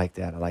answer. I like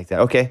that.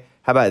 Okay,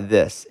 how about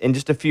this? In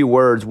just a few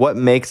words, what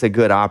makes a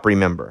good Opry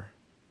member?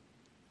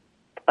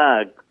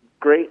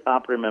 Great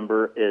Opry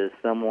member is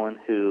someone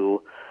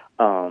who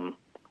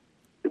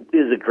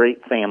is a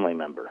great family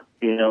member.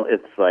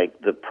 It's like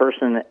the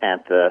person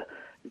at the...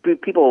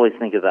 People always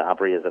think of the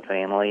Opry as a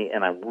family,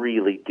 and I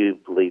really do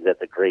believe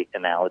that's a great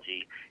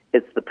analogy.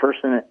 It's the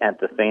person at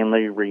the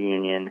family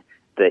reunion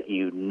that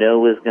you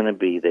know is going to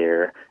be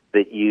there,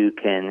 that you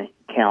can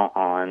count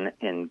on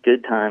in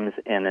good times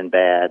and in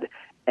bad,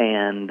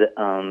 and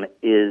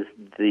is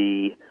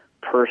the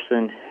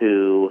person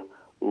who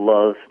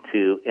loves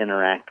to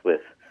interact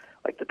with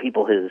like the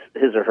people his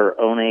or her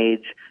own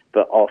age,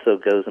 but also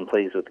goes and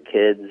plays with the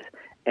kids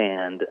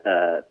and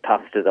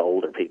talks to the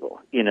older people.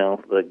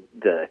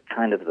 The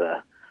kind of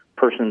the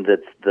person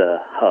that's the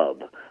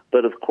hub.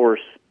 But of course,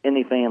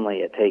 any family,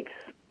 it takes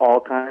all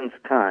kinds.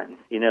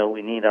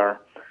 We need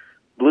our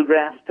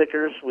bluegrass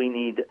pickers. We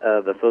need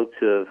the folks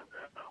who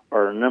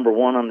are number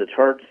one on the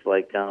charts,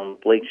 like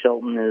Blake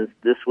Shelton is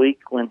this week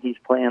when he's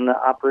playing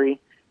the Opry.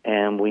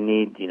 And we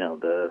need,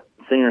 the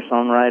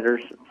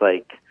singer-songwriters. It's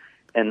like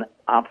an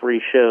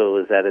Opry show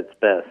is at its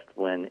best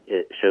when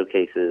it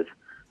showcases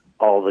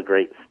all the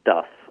great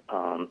stuff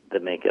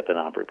that make up an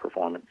Opry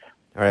performance.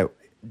 All right.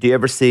 Do you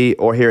ever see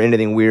or hear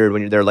anything weird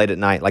when you're there late at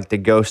night, like the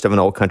ghost of an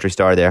old country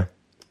star there?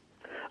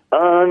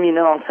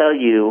 I'll tell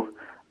you,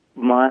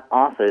 my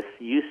office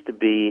used to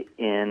be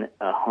in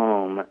a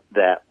home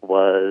that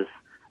was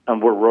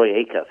where Roy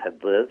Acuff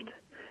had lived.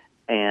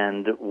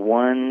 And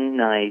one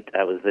night,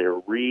 I was there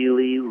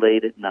really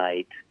late at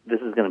night. This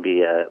is going to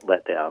be a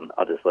letdown.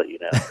 I'll just let you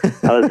know.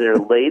 I was there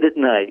late at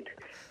night,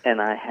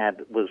 and I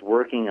was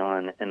working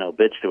on an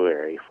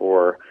obituary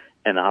for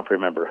an Opry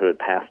member who had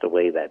passed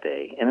away that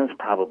day. And it was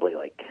probably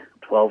like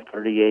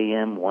 12:30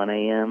 a.m., 1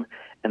 a.m.,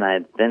 and I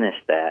had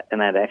finished that.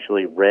 And I'd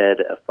actually read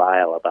a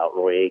file about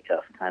Roy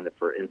Acuff kind of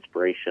for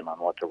inspiration on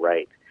what to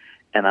write.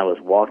 And I was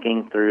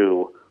walking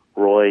through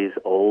Roy's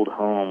old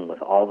home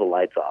with all the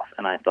lights off,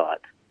 and I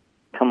thought,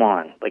 come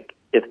on, like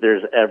if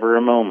there's ever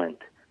a moment,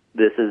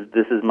 this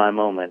is my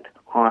moment.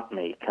 Haunt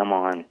me, come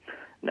on.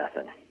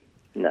 Nothing.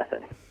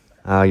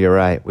 Oh, you're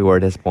right. We were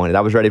disappointed.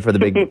 I was ready for the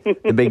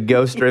big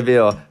ghost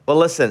reveal. Well,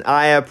 listen,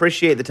 I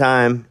appreciate the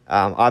time.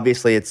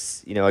 Obviously,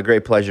 it's a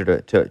great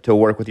pleasure to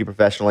work with you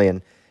professionally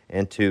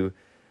and to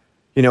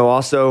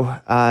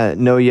also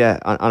know you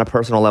on a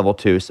personal level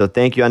too. So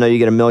thank you. I know you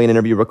get a million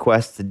interview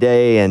requests a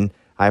day, and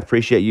I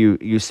appreciate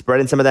you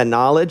spreading some of that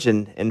knowledge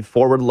and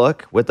forward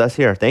look with us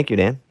here. Thank you,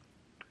 Dan.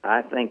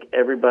 I thank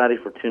everybody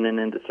for tuning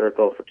into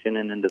Circle, for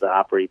tuning into the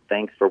Opry.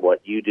 Thanks for what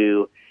you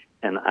do,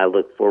 and I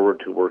look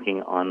forward to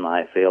working on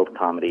my failed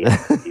comedy on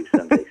Steve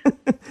Sundays.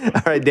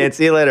 All right, Dan.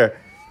 See you later.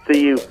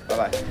 See you.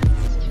 Bye-bye.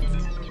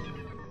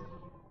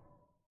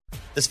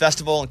 This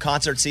festival and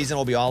concert season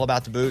will be all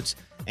about the boots,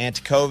 and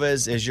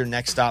Tecovas is your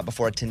next stop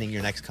before attending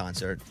your next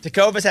concert.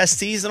 Tecovas has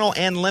seasonal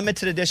and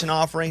limited edition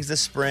offerings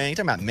this spring. You're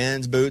talking about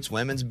men's boots,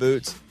 women's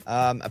boots,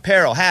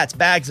 apparel, hats,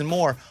 bags, and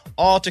more.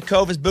 All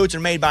Tecovas boots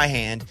are made by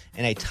hand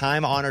in a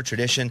time-honored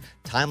tradition,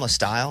 timeless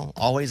style,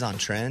 always on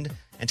trend.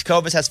 And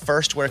Tecovas has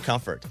first wear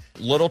comfort,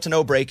 little to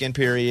no break-in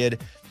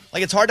period.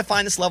 Like, it's hard to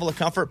find this level of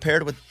comfort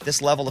paired with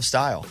this level of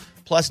style.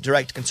 Plus,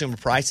 direct-to-consumer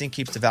pricing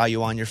keeps the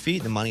value on your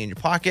feet, the money in your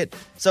pocket.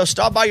 So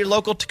stop by your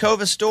local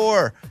Tecovas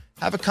store.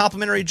 Have a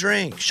complimentary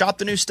drink. Shop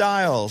the new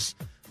styles.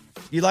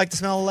 You like the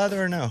smell of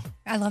leather or no?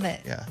 I love it.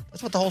 Yeah,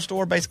 that's what the whole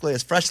store basically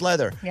is. Fresh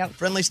leather. Yep.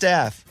 Friendly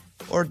staff.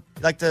 Or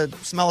like the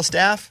smell of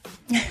staff?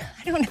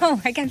 I don't know.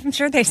 I'm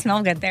sure they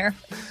smell good there.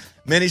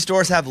 Many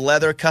stores have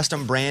leather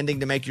custom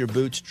branding to make your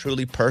boots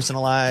truly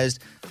personalized.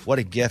 What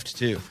a gift,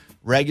 too.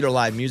 Regular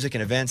live music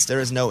and events,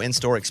 there is no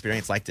in-store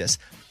experience like this.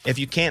 If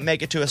you can't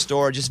make it to a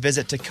store, just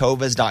visit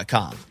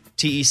Tecovas.com.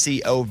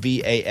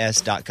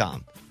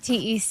 Tecovas.com.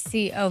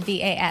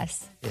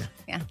 Tecovas.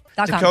 Yeah.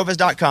 .com.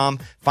 Tecovas.com.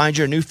 Find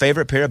your new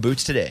favorite pair of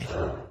boots today.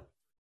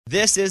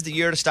 This is the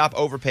year to stop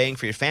overpaying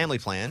for your family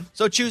plan.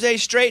 So choose a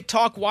Straight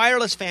Talk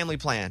Wireless family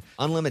plan.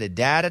 Unlimited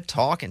data,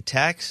 talk, and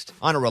text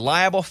on a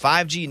reliable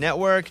 5G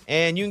network.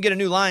 And you can get a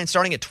new line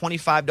starting at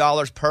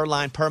 $25 per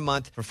line per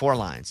month for 4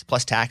 lines,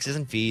 plus taxes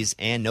and fees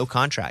and no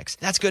contracts.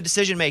 That's good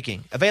decision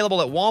making.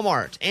 Available at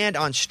Walmart and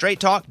on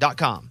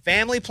straighttalk.com.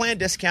 Family plan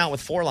discount with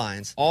 4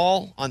 lines,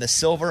 all on the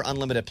Silver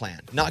Unlimited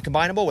plan. Not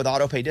combinable with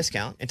auto pay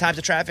discount. In times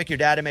of traffic, your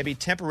data may be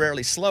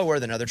temporarily slower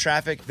than other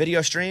traffic.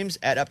 Video streams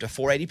at up to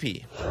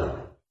 480p.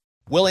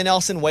 Willie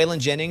Nelson, Waylon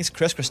Jennings,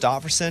 Chris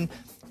Christopherson.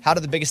 How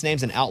did the biggest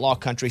names in outlaw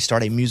country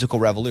start a musical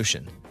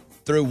revolution?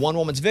 Through one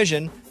woman's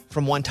vision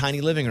from one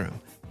tiny living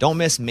room. Don't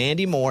miss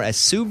Mandy Moore as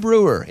Sue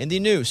Brewer in the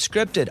new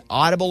scripted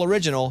Audible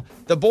original,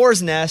 The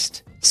Boar's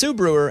Nest, Sue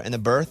Brewer and the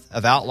Birth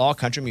of Outlaw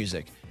Country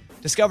Music.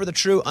 Discover the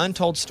true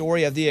untold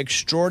story of the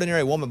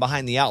extraordinary woman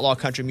behind the outlaw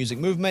country music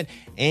movement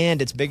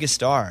and its biggest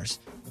stars.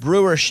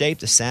 Brewer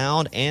shaped the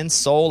sound and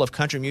soul of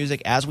country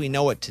music as we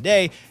know it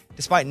today,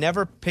 despite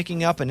never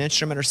picking up an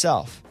instrument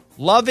herself.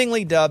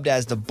 Lovingly dubbed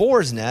as the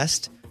Boar's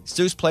Nest,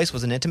 Sue's Place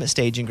was an intimate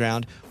staging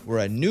ground where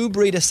a new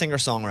breed of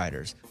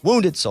singer-songwriters,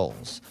 wounded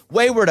souls,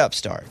 wayward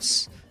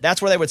upstarts,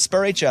 that's where they would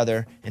spur each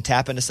other and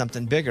tap into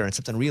something bigger and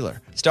something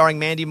realer. Starring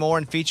Mandy Moore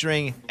and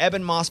featuring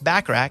Eben Moss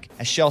Backrack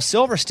as Shel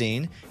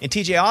Silverstein and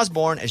TJ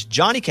Osborne as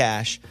Johnny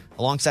Cash,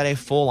 alongside a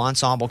full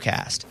ensemble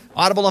cast.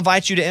 Audible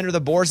invites you to enter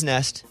the Boar's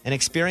Nest and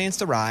experience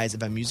the rise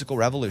of a musical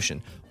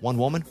revolution. One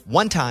woman,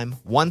 one time,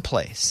 one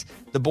place.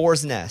 The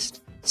Boar's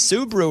Nest.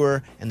 Sue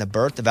Brewer and the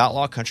Birth of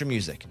Outlaw Country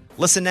Music.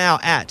 Listen now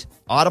at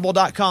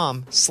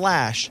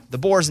audible.com/The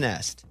Boar's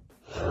Nest.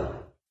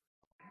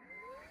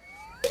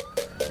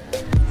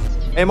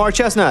 Hey, Mark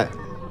Chestnut.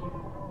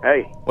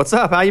 Hey. What's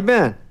up? How you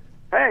been?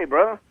 Hey,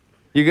 brother.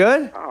 You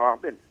good? Oh,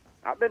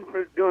 I've been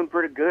doing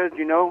pretty good,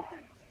 you know,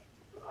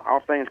 all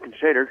things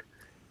considered.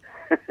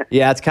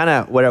 Yeah, it's kind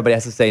of what everybody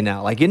has to say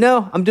now. Like,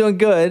 I'm doing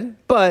good,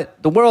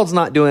 but the world's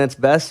not doing its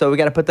best, so we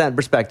got to put that in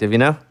perspective,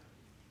 Yeah.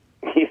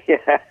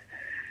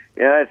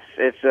 Yeah,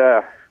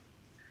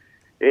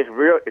 it's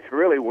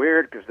really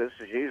weird because this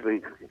is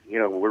usually,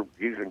 we're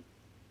usually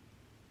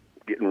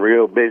getting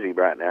real busy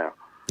right now.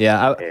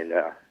 Yeah,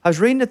 I was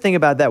reading a thing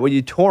about that when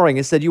you're touring.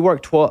 It said you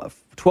worked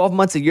 12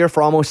 months a year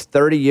for almost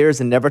 30 years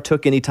and never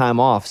took any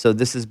time off. So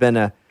this has been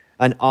an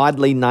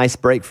oddly nice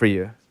break for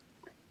you.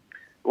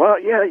 Well,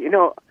 yeah,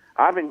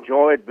 I've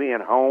enjoyed being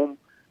home,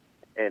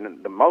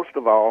 and the most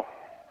of all,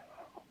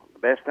 the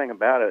best thing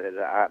about it is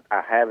I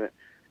haven't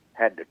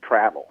had to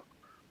travel.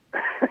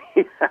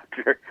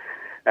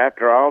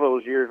 After all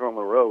those years on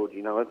the road,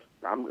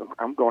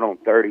 I'm going on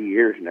 30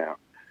 years now,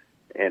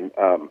 and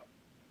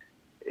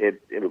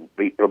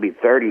it'll be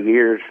 30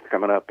 years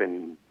coming up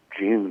in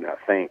June, I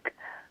think.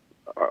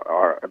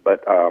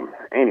 But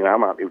anyway, I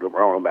might be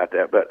wrong about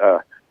that. But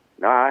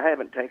no, I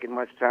haven't taken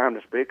much time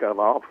to speak of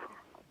off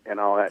in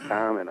all that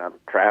time, and I've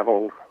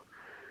traveled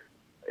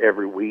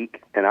every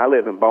week. And I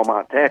live in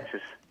Beaumont,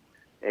 Texas,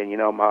 and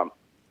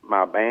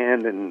my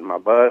band and my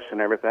bus and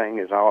everything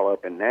is all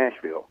up in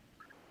Nashville.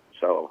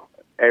 So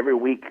every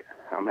week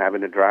I'm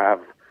having to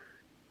drive.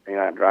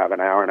 I drive an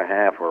hour and a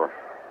half or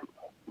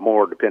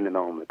more, depending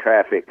on the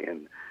traffic,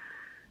 and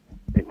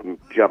can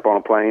jump on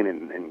a plane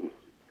and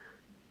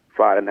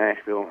fly to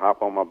Nashville and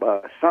hop on my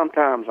bus.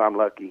 Sometimes I'm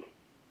lucky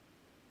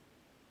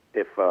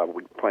if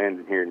we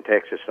plan here in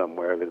Texas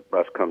somewhere, the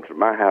bus comes to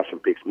my house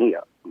and picks me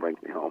up and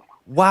brings me home.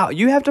 Wow,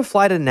 you have to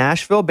fly to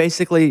Nashville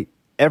basically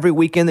every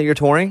weekend that you're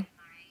touring?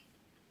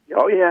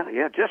 Oh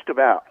yeah, just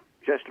about.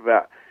 It's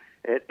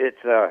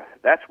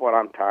that's what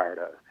I'm tired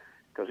of,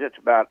 because it's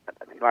about,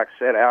 like I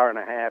said, hour and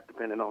a half,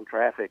 depending on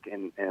traffic,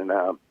 and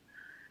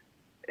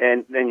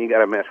then you got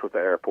to mess with the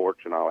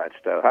airports and all that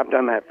stuff. I've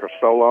done that for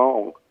so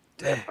long.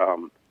 This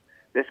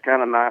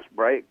kind of nice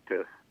break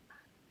to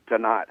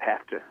not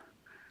have to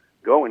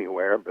go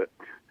anywhere, but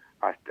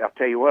I'll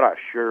tell you what, I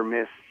sure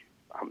miss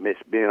I miss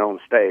being on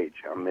stage.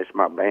 I miss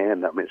my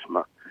band. I miss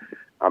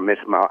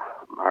my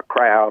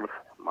crowd,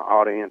 my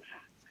audience,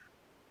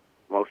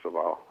 most of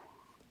all.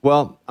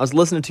 Well, I was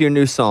listening to your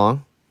new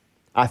song.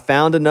 I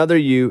found another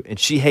you, and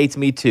she hates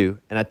me too.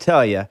 And I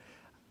tell you,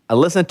 I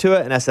listened to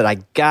it, and I said, I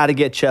got to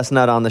get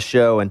Chestnut on the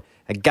show, and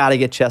I got to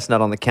get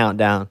Chestnut on the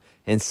countdown.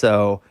 And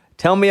so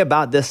tell me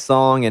about this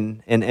song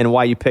and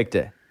why you picked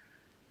it.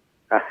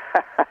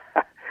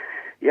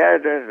 Yeah,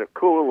 there's a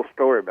cool little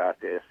story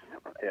about this.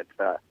 It's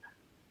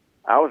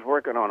I was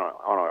working on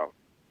a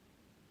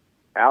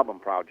album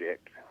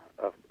project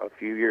a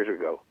few years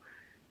ago,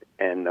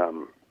 and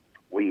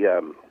we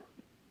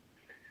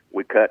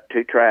cut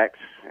 2 tracks,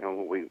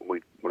 and we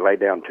laid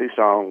down 2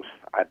 songs.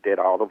 I did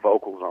all the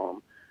vocals on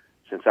them.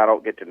 Since I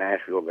don't get to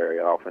Nashville very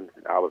often,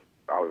 I was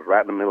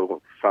right in the middle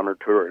of summer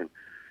touring,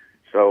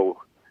 so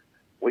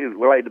we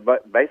laid the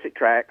basic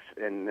tracks,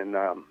 and then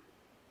right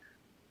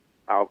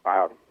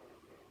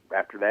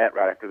after that,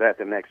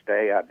 the next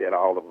day I did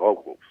all the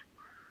vocals,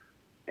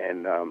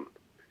 and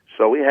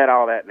so we had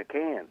all that in the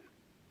can,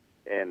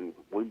 and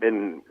we've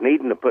been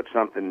needing to put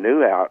something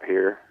new out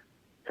here.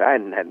 So I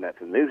hadn't had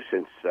nothing new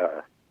since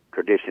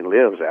Tradition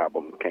Lives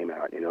album came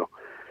out,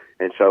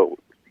 and so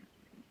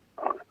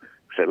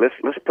said let's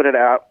put it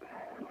out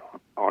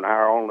on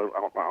our own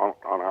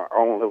on our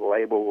own little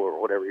label or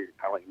whatever. I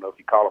don't even know if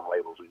you call them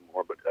labels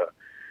anymore, but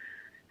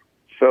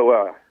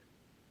so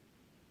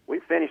we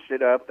finished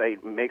it up. They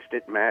mixed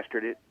it,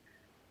 mastered it,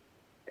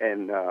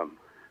 and I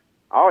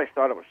always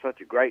thought it was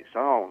such a great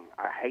song.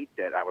 I hate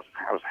that I was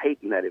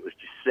hating that it was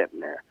just sitting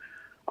there.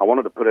 I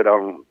wanted to put it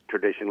on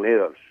Tradition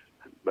Lives,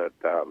 but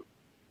for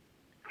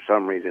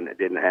some reason it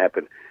didn't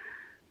happen.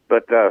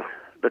 But the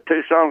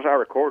 2 songs I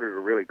recorded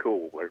are really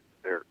cool.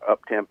 They're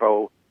up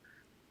tempo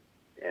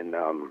and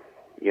kind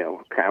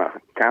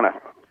of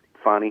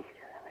funny,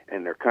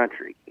 and they're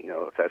country.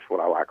 That's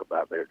what I like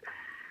about it.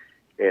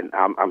 And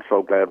I'm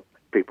so glad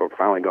people are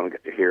finally going to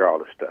get to hear all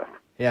this stuff.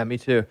 Yeah, me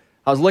too.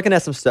 I was looking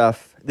at some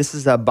stuff. This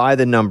is by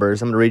the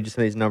numbers. I'm going to read you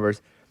some of these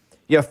numbers.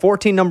 You have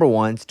 14 number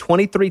ones,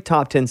 23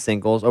 top 10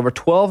 singles, over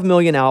 12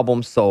 million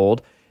albums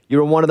sold. You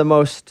were one of the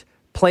most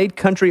played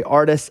country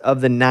artists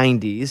of the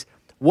 90s.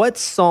 What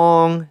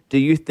song do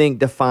you think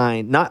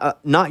defined,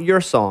 not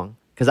your song,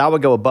 because I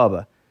would go with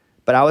Bubba,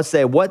 but I would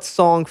say what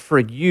song for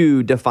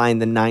you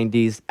defined the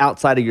 90s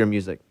outside of your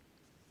music?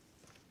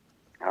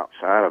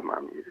 Outside of my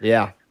music?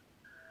 Yeah.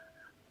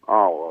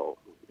 Oh,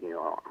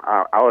 well,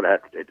 I would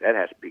have to, that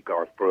has to be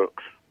Garth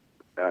Brooks.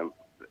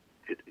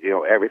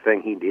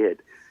 Everything he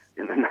did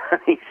in the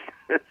 90s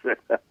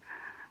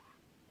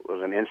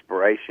was an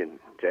inspiration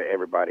to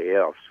everybody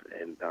else.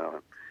 And,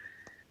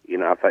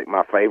 I think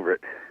my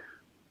favorite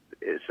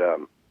is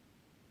The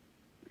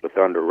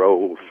Thunder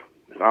Rolls.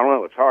 I don't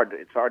know. It's hard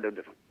to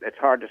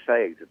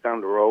say. The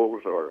Thunder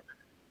Rolls or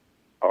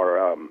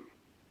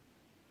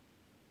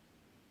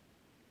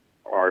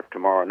If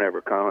Tomorrow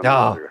Never Comes.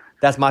 Oh,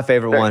 that's my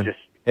favorite one.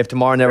 If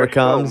Tomorrow Never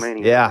Comes. So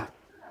many. Yeah.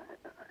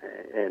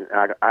 And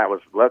I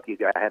was lucky.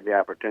 I had the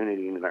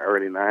opportunity in the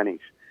early 90s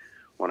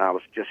when I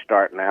was just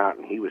starting out,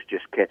 and he was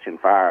just catching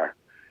fire.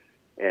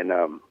 And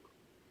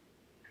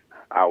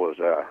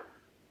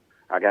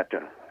I got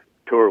to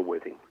tour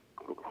with him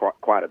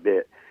quite a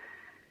bit.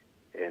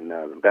 And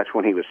that's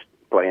when he was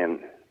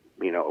playing,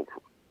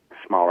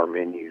 smaller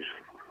venues.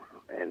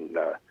 And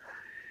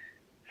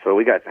so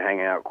we got to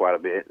hang out quite a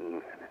bit,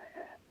 and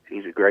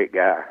he's a great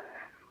guy.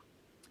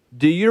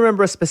 Do you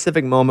remember a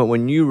specific moment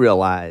when you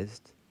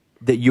realized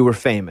that you were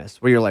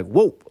famous, where you're like,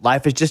 whoa,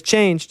 life has just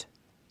changed?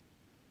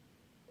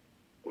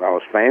 When I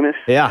was famous?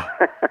 Yeah.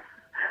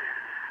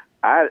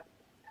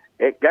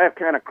 It got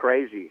kind of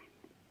crazy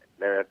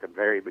there at the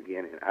very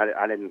beginning.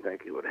 I didn't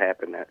think it would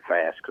happen that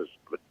fast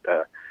but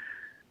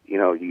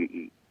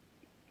you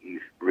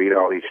read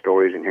all these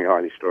stories and hear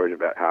all these stories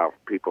about how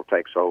people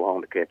take so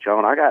long to catch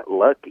on. I got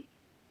lucky.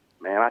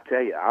 Man, I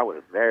tell you, I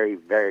was very,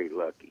 very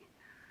lucky.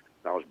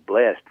 I was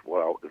blessed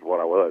what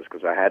I was,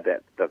 because I had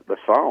the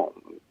song,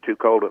 Too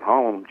Cold at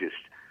Home, just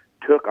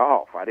took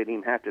off. I didn't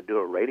even have to do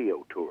a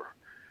radio tour.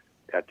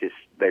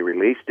 They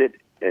released it,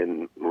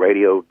 and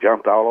radio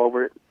jumped all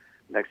over it.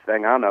 Next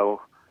thing I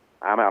know,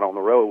 I'm out on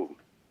the road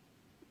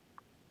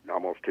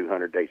almost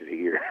 200 days a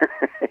year.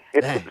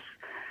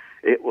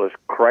 It was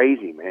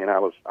crazy, man.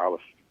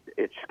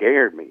 It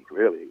scared me,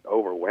 really,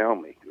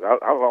 overwhelmed me. I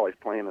was always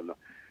playing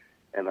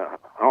in the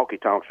honky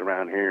tonks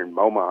around here in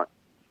Beaumont,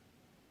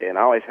 and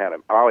I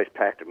always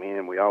packed them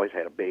in. We always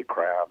had a big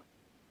crowd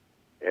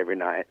every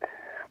night,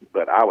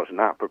 but I was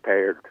not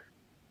prepared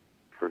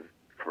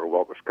for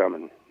what was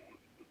coming.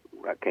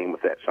 I came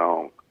with that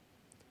song.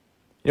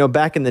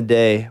 Back in the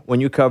day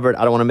when you covered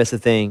I Don't Want to Miss a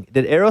Thing,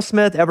 did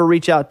Aerosmith ever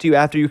reach out to you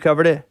after you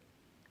covered it?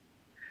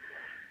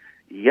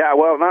 Yeah,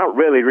 well, not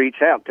really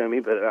reach out to me,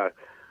 but I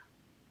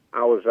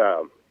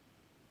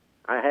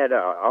had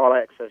all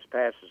access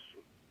passes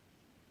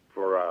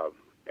for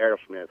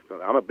Aerosmith.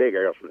 I'm a big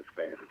Aerosmith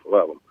fan,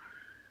 love them.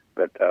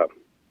 But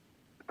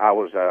I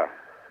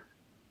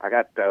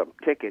got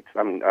tickets.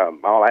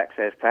 All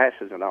access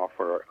passes and all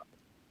for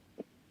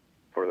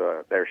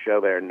their show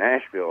there in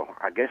Nashville.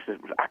 I guess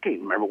I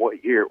can't remember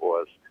what year it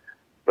was,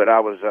 but I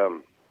was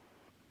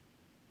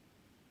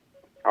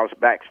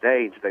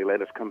backstage. They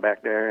let us come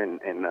back there,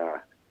 and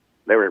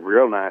they were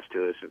real nice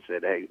to us and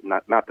said, "Hey,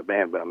 not the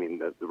band, but I mean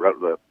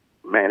the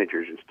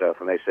managers and stuff."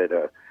 And they said,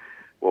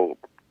 "Well,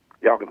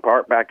 y'all can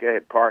park back there,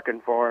 had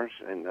parking for us."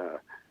 And a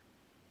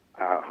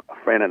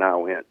friend and I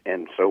went,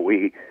 and so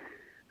we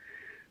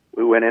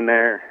went in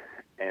there,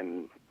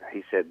 and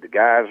he said, "The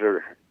guys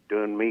are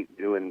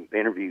doing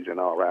interviews and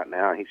all right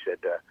now." He said,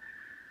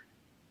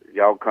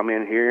 "Y'all come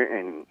in here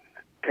and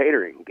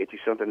catering, get you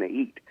something to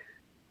eat."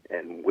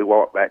 And we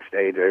walked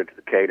backstage there to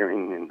the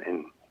catering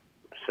and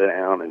sit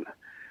down,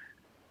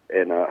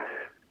 and of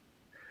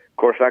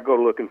course I go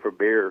looking for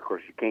beer. Of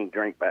course you can't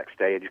drink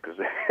backstage because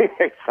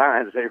there's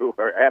signs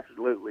everywhere,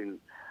 absolutely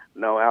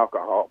no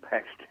alcohol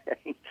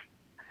backstage.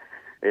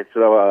 And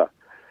so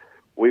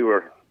we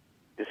were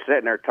just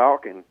sitting there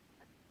talking,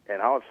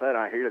 and all of a sudden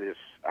I hear this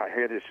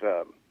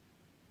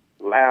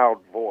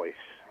loud voice,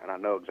 and I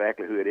know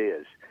exactly who it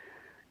is,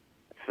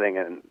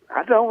 singing,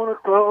 "I don't want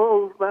to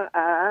close my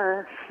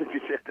eyes,"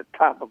 just at the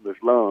top of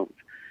his lungs.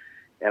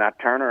 And I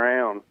turn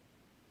around,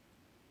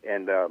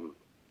 and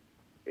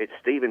it's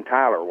Steven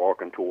Tyler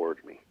walking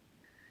towards me,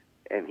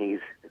 and he's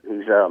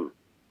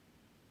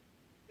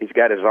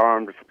got his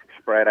arms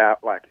spread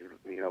out like,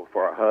 you know,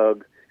 for a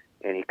hug,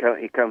 and he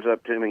comes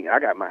up to me. I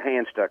got my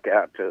hand stuck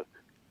out to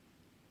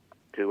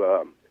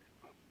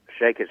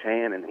shake his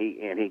hand, and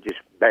he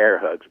just bear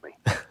hugs me,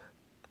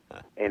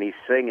 and he's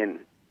singing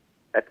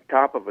at the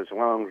top of his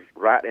lungs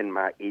right in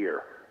my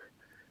ear.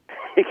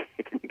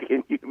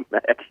 Can you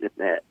imagine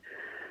that?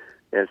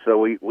 And so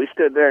we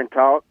stood there and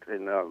talked,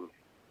 and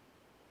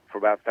for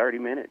about 30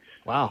 minutes.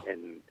 Wow.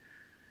 And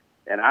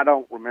I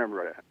don't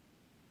remember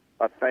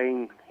a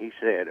thing he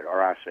said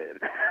or I said.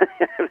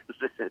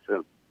 It's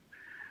a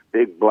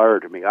big blur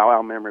to me. All I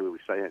remember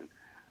was saying,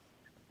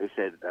 he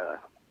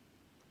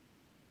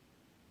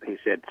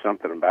said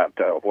something about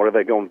what are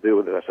they going to do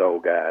with us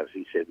old guys?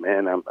 He said,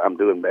 "Man, I'm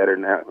doing better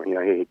now." You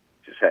know, he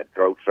just had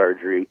throat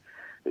surgery.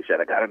 He said,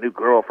 "I got a new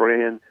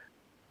girlfriend."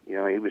 You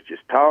know, he was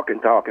just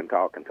talking.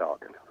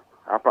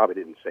 I probably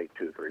didn't say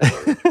 2 or 3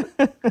 words.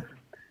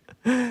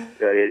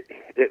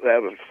 But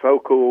that was so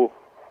cool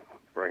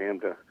for him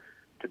to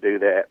do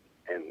that,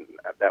 and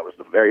that was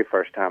the very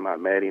first time I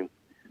met him,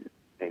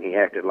 and he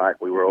acted like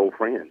we were old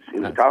friends. He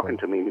was talking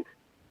to me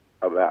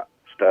about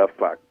stuff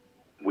like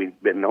we've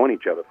been knowing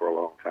each other for a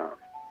long time.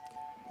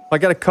 I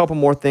got a couple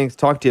more things to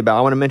talk to you about.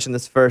 I want to mention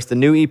this first. The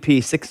new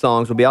EP, 6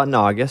 songs, will be out in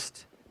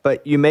August,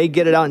 but you may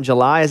get it out in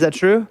July. Is that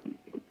true?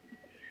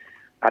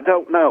 I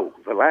don't know.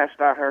 The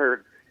last I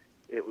heard,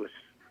 it was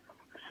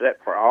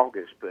set for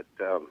August, but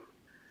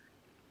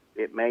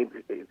it may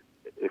be,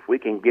 if we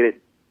can get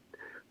it.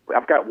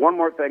 I've got one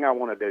more thing I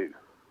want to do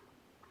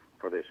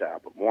for this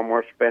album, one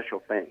more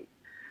special thing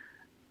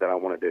that I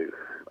want to do.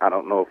 I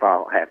don't know if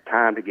I'll have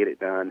time to get it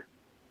done,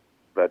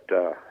 but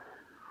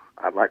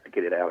I'd like to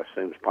get it out as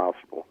soon as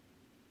possible.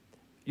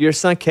 Your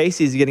son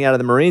Casey's getting out of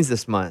the Marines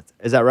this month.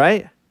 Is that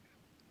right?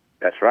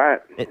 That's right.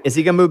 Is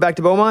he going to move back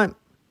to Beaumont?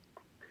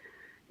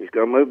 He's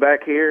going to move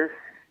back here,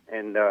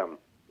 and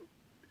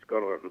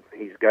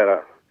he's got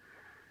to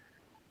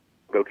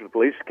go to the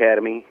police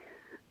academy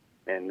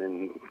and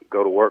then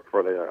go to work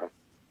for the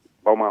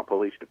Beaumont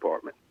Police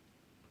Department.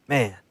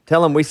 Man,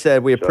 tell him we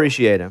said we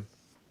appreciate him.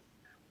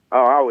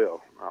 Oh, I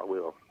will.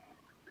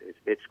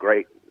 It's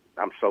great.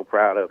 I'm so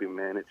proud of him,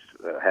 man. It's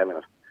having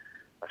a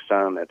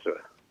son that's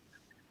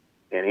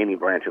in any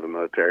branch of the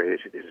military.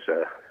 It's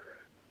a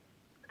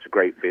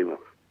great feeling.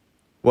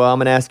 Well, I'm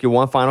going to ask you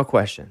one final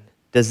question.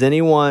 Does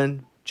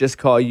anyone just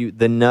call you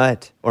the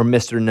Nut or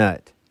Mr.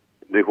 Nut?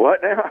 Do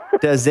what now?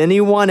 Does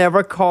anyone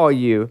ever call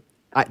you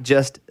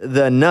just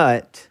the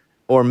Nut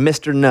or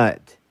Mr.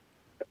 Nut?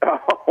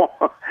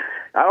 Oh,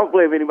 I don't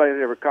believe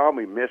anybody's ever called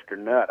me Mr.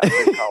 Nut.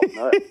 I've been called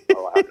Nut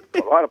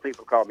a lot of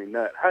people call me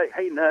Nut.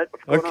 Hey, Nut,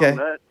 what's going on,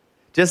 Nut?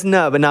 Just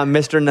Nut, but not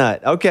Mr.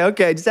 Nut.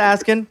 Okay, just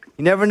asking.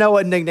 You never know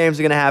what nicknames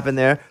are going to happen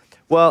there.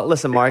 Well,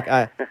 listen, Mark,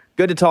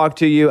 good to talk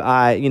to you.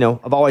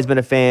 I've always been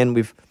a fan.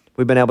 We've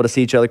been able to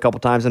see each other a couple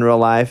times in real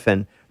life,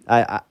 and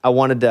I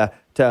wanted to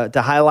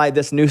highlight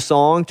this new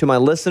song to my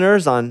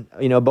listeners on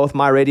both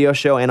my radio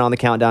show and on the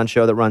Countdown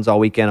show that runs all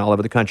weekend all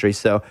over the country.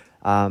 So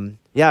I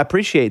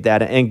appreciate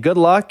that, and good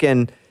luck,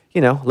 and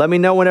let me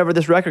know whenever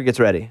this record gets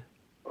ready.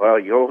 Well,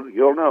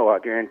 you'll know, I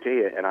guarantee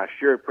you, and I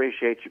sure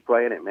appreciate you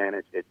playing it,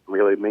 man. It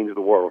really means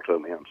the world to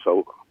me. I'm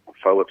so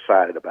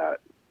excited about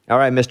it. All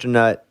right, Mr.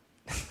 Nut.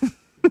 Thank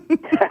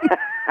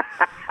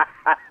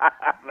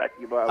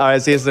you, Bob. All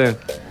right, see you soon.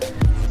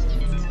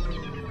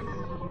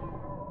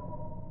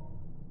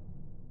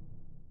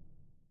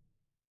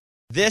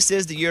 This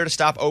is the year to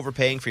stop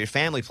overpaying for your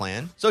family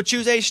plan. So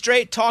choose a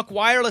Straight Talk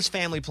Wireless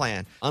family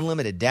plan.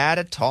 Unlimited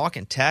data, talk,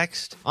 and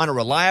text on a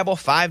reliable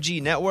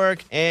 5G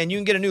network. And you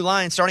can get a new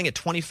line starting at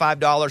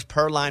 $25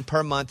 per line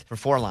per month for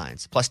 4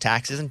 lines, plus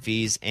taxes and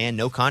fees and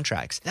no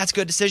contracts. That's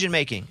good decision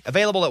making.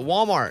 Available at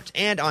Walmart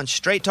and on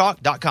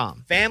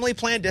straighttalk.com. Family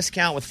plan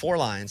discount with 4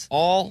 lines,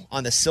 all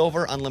on the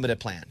Silver Unlimited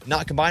plan.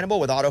 Not combinable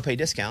with auto pay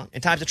discount.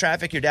 In times of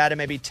traffic, your data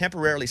may be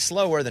temporarily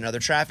slower than other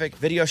traffic.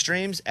 Video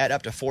streams at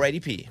up to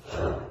 480p.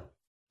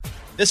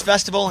 This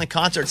festival and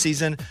concert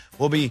season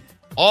will be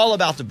all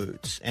about the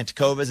boots, and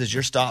Tecovas is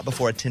your stop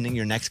before attending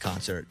your next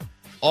concert.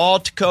 All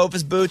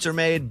Tecovas boots are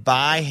made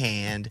by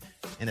hand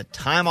in a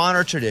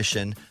time-honored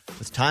tradition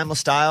with timeless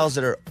styles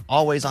that are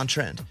always on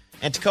trend.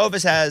 And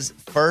Tecovas has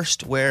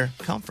first wear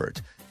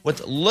comfort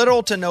with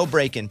little to no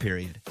break-in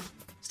period.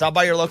 Stop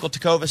by your local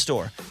Tecovas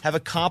store, have a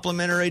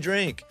complimentary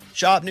drink,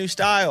 shop new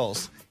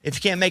styles. If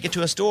you can't make it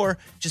to a store,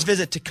 just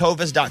visit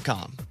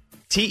tecovas.com.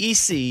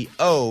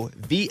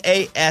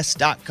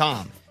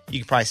 Tecovas.com. You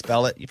can probably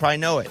spell it. You probably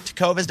know it.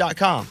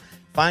 Tecovas.com.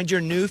 Find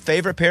your new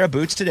favorite pair of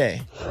boots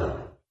today.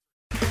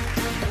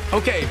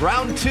 Okay,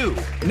 round 2.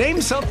 Name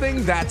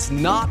something that's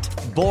not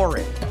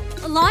boring.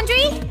 A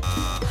laundry?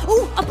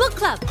 Ooh, a book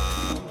club.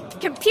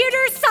 Computer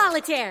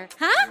solitaire,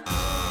 huh?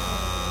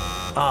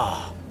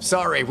 Ah,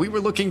 sorry. We were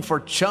looking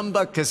for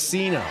Chumba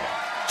Casino.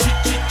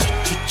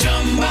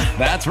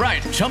 That's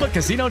right.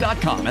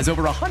 ChumbaCasino.com has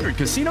over 100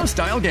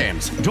 casino-style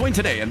games. Join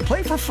today and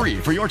play for free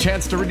for your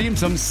chance to redeem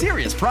some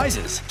serious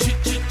prizes.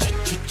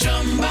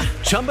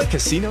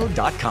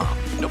 ChumbaCasino.com.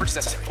 No purchase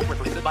necessary. Void where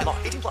prohibited by law.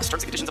 18+. Terms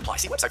and conditions apply.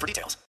 See website for details.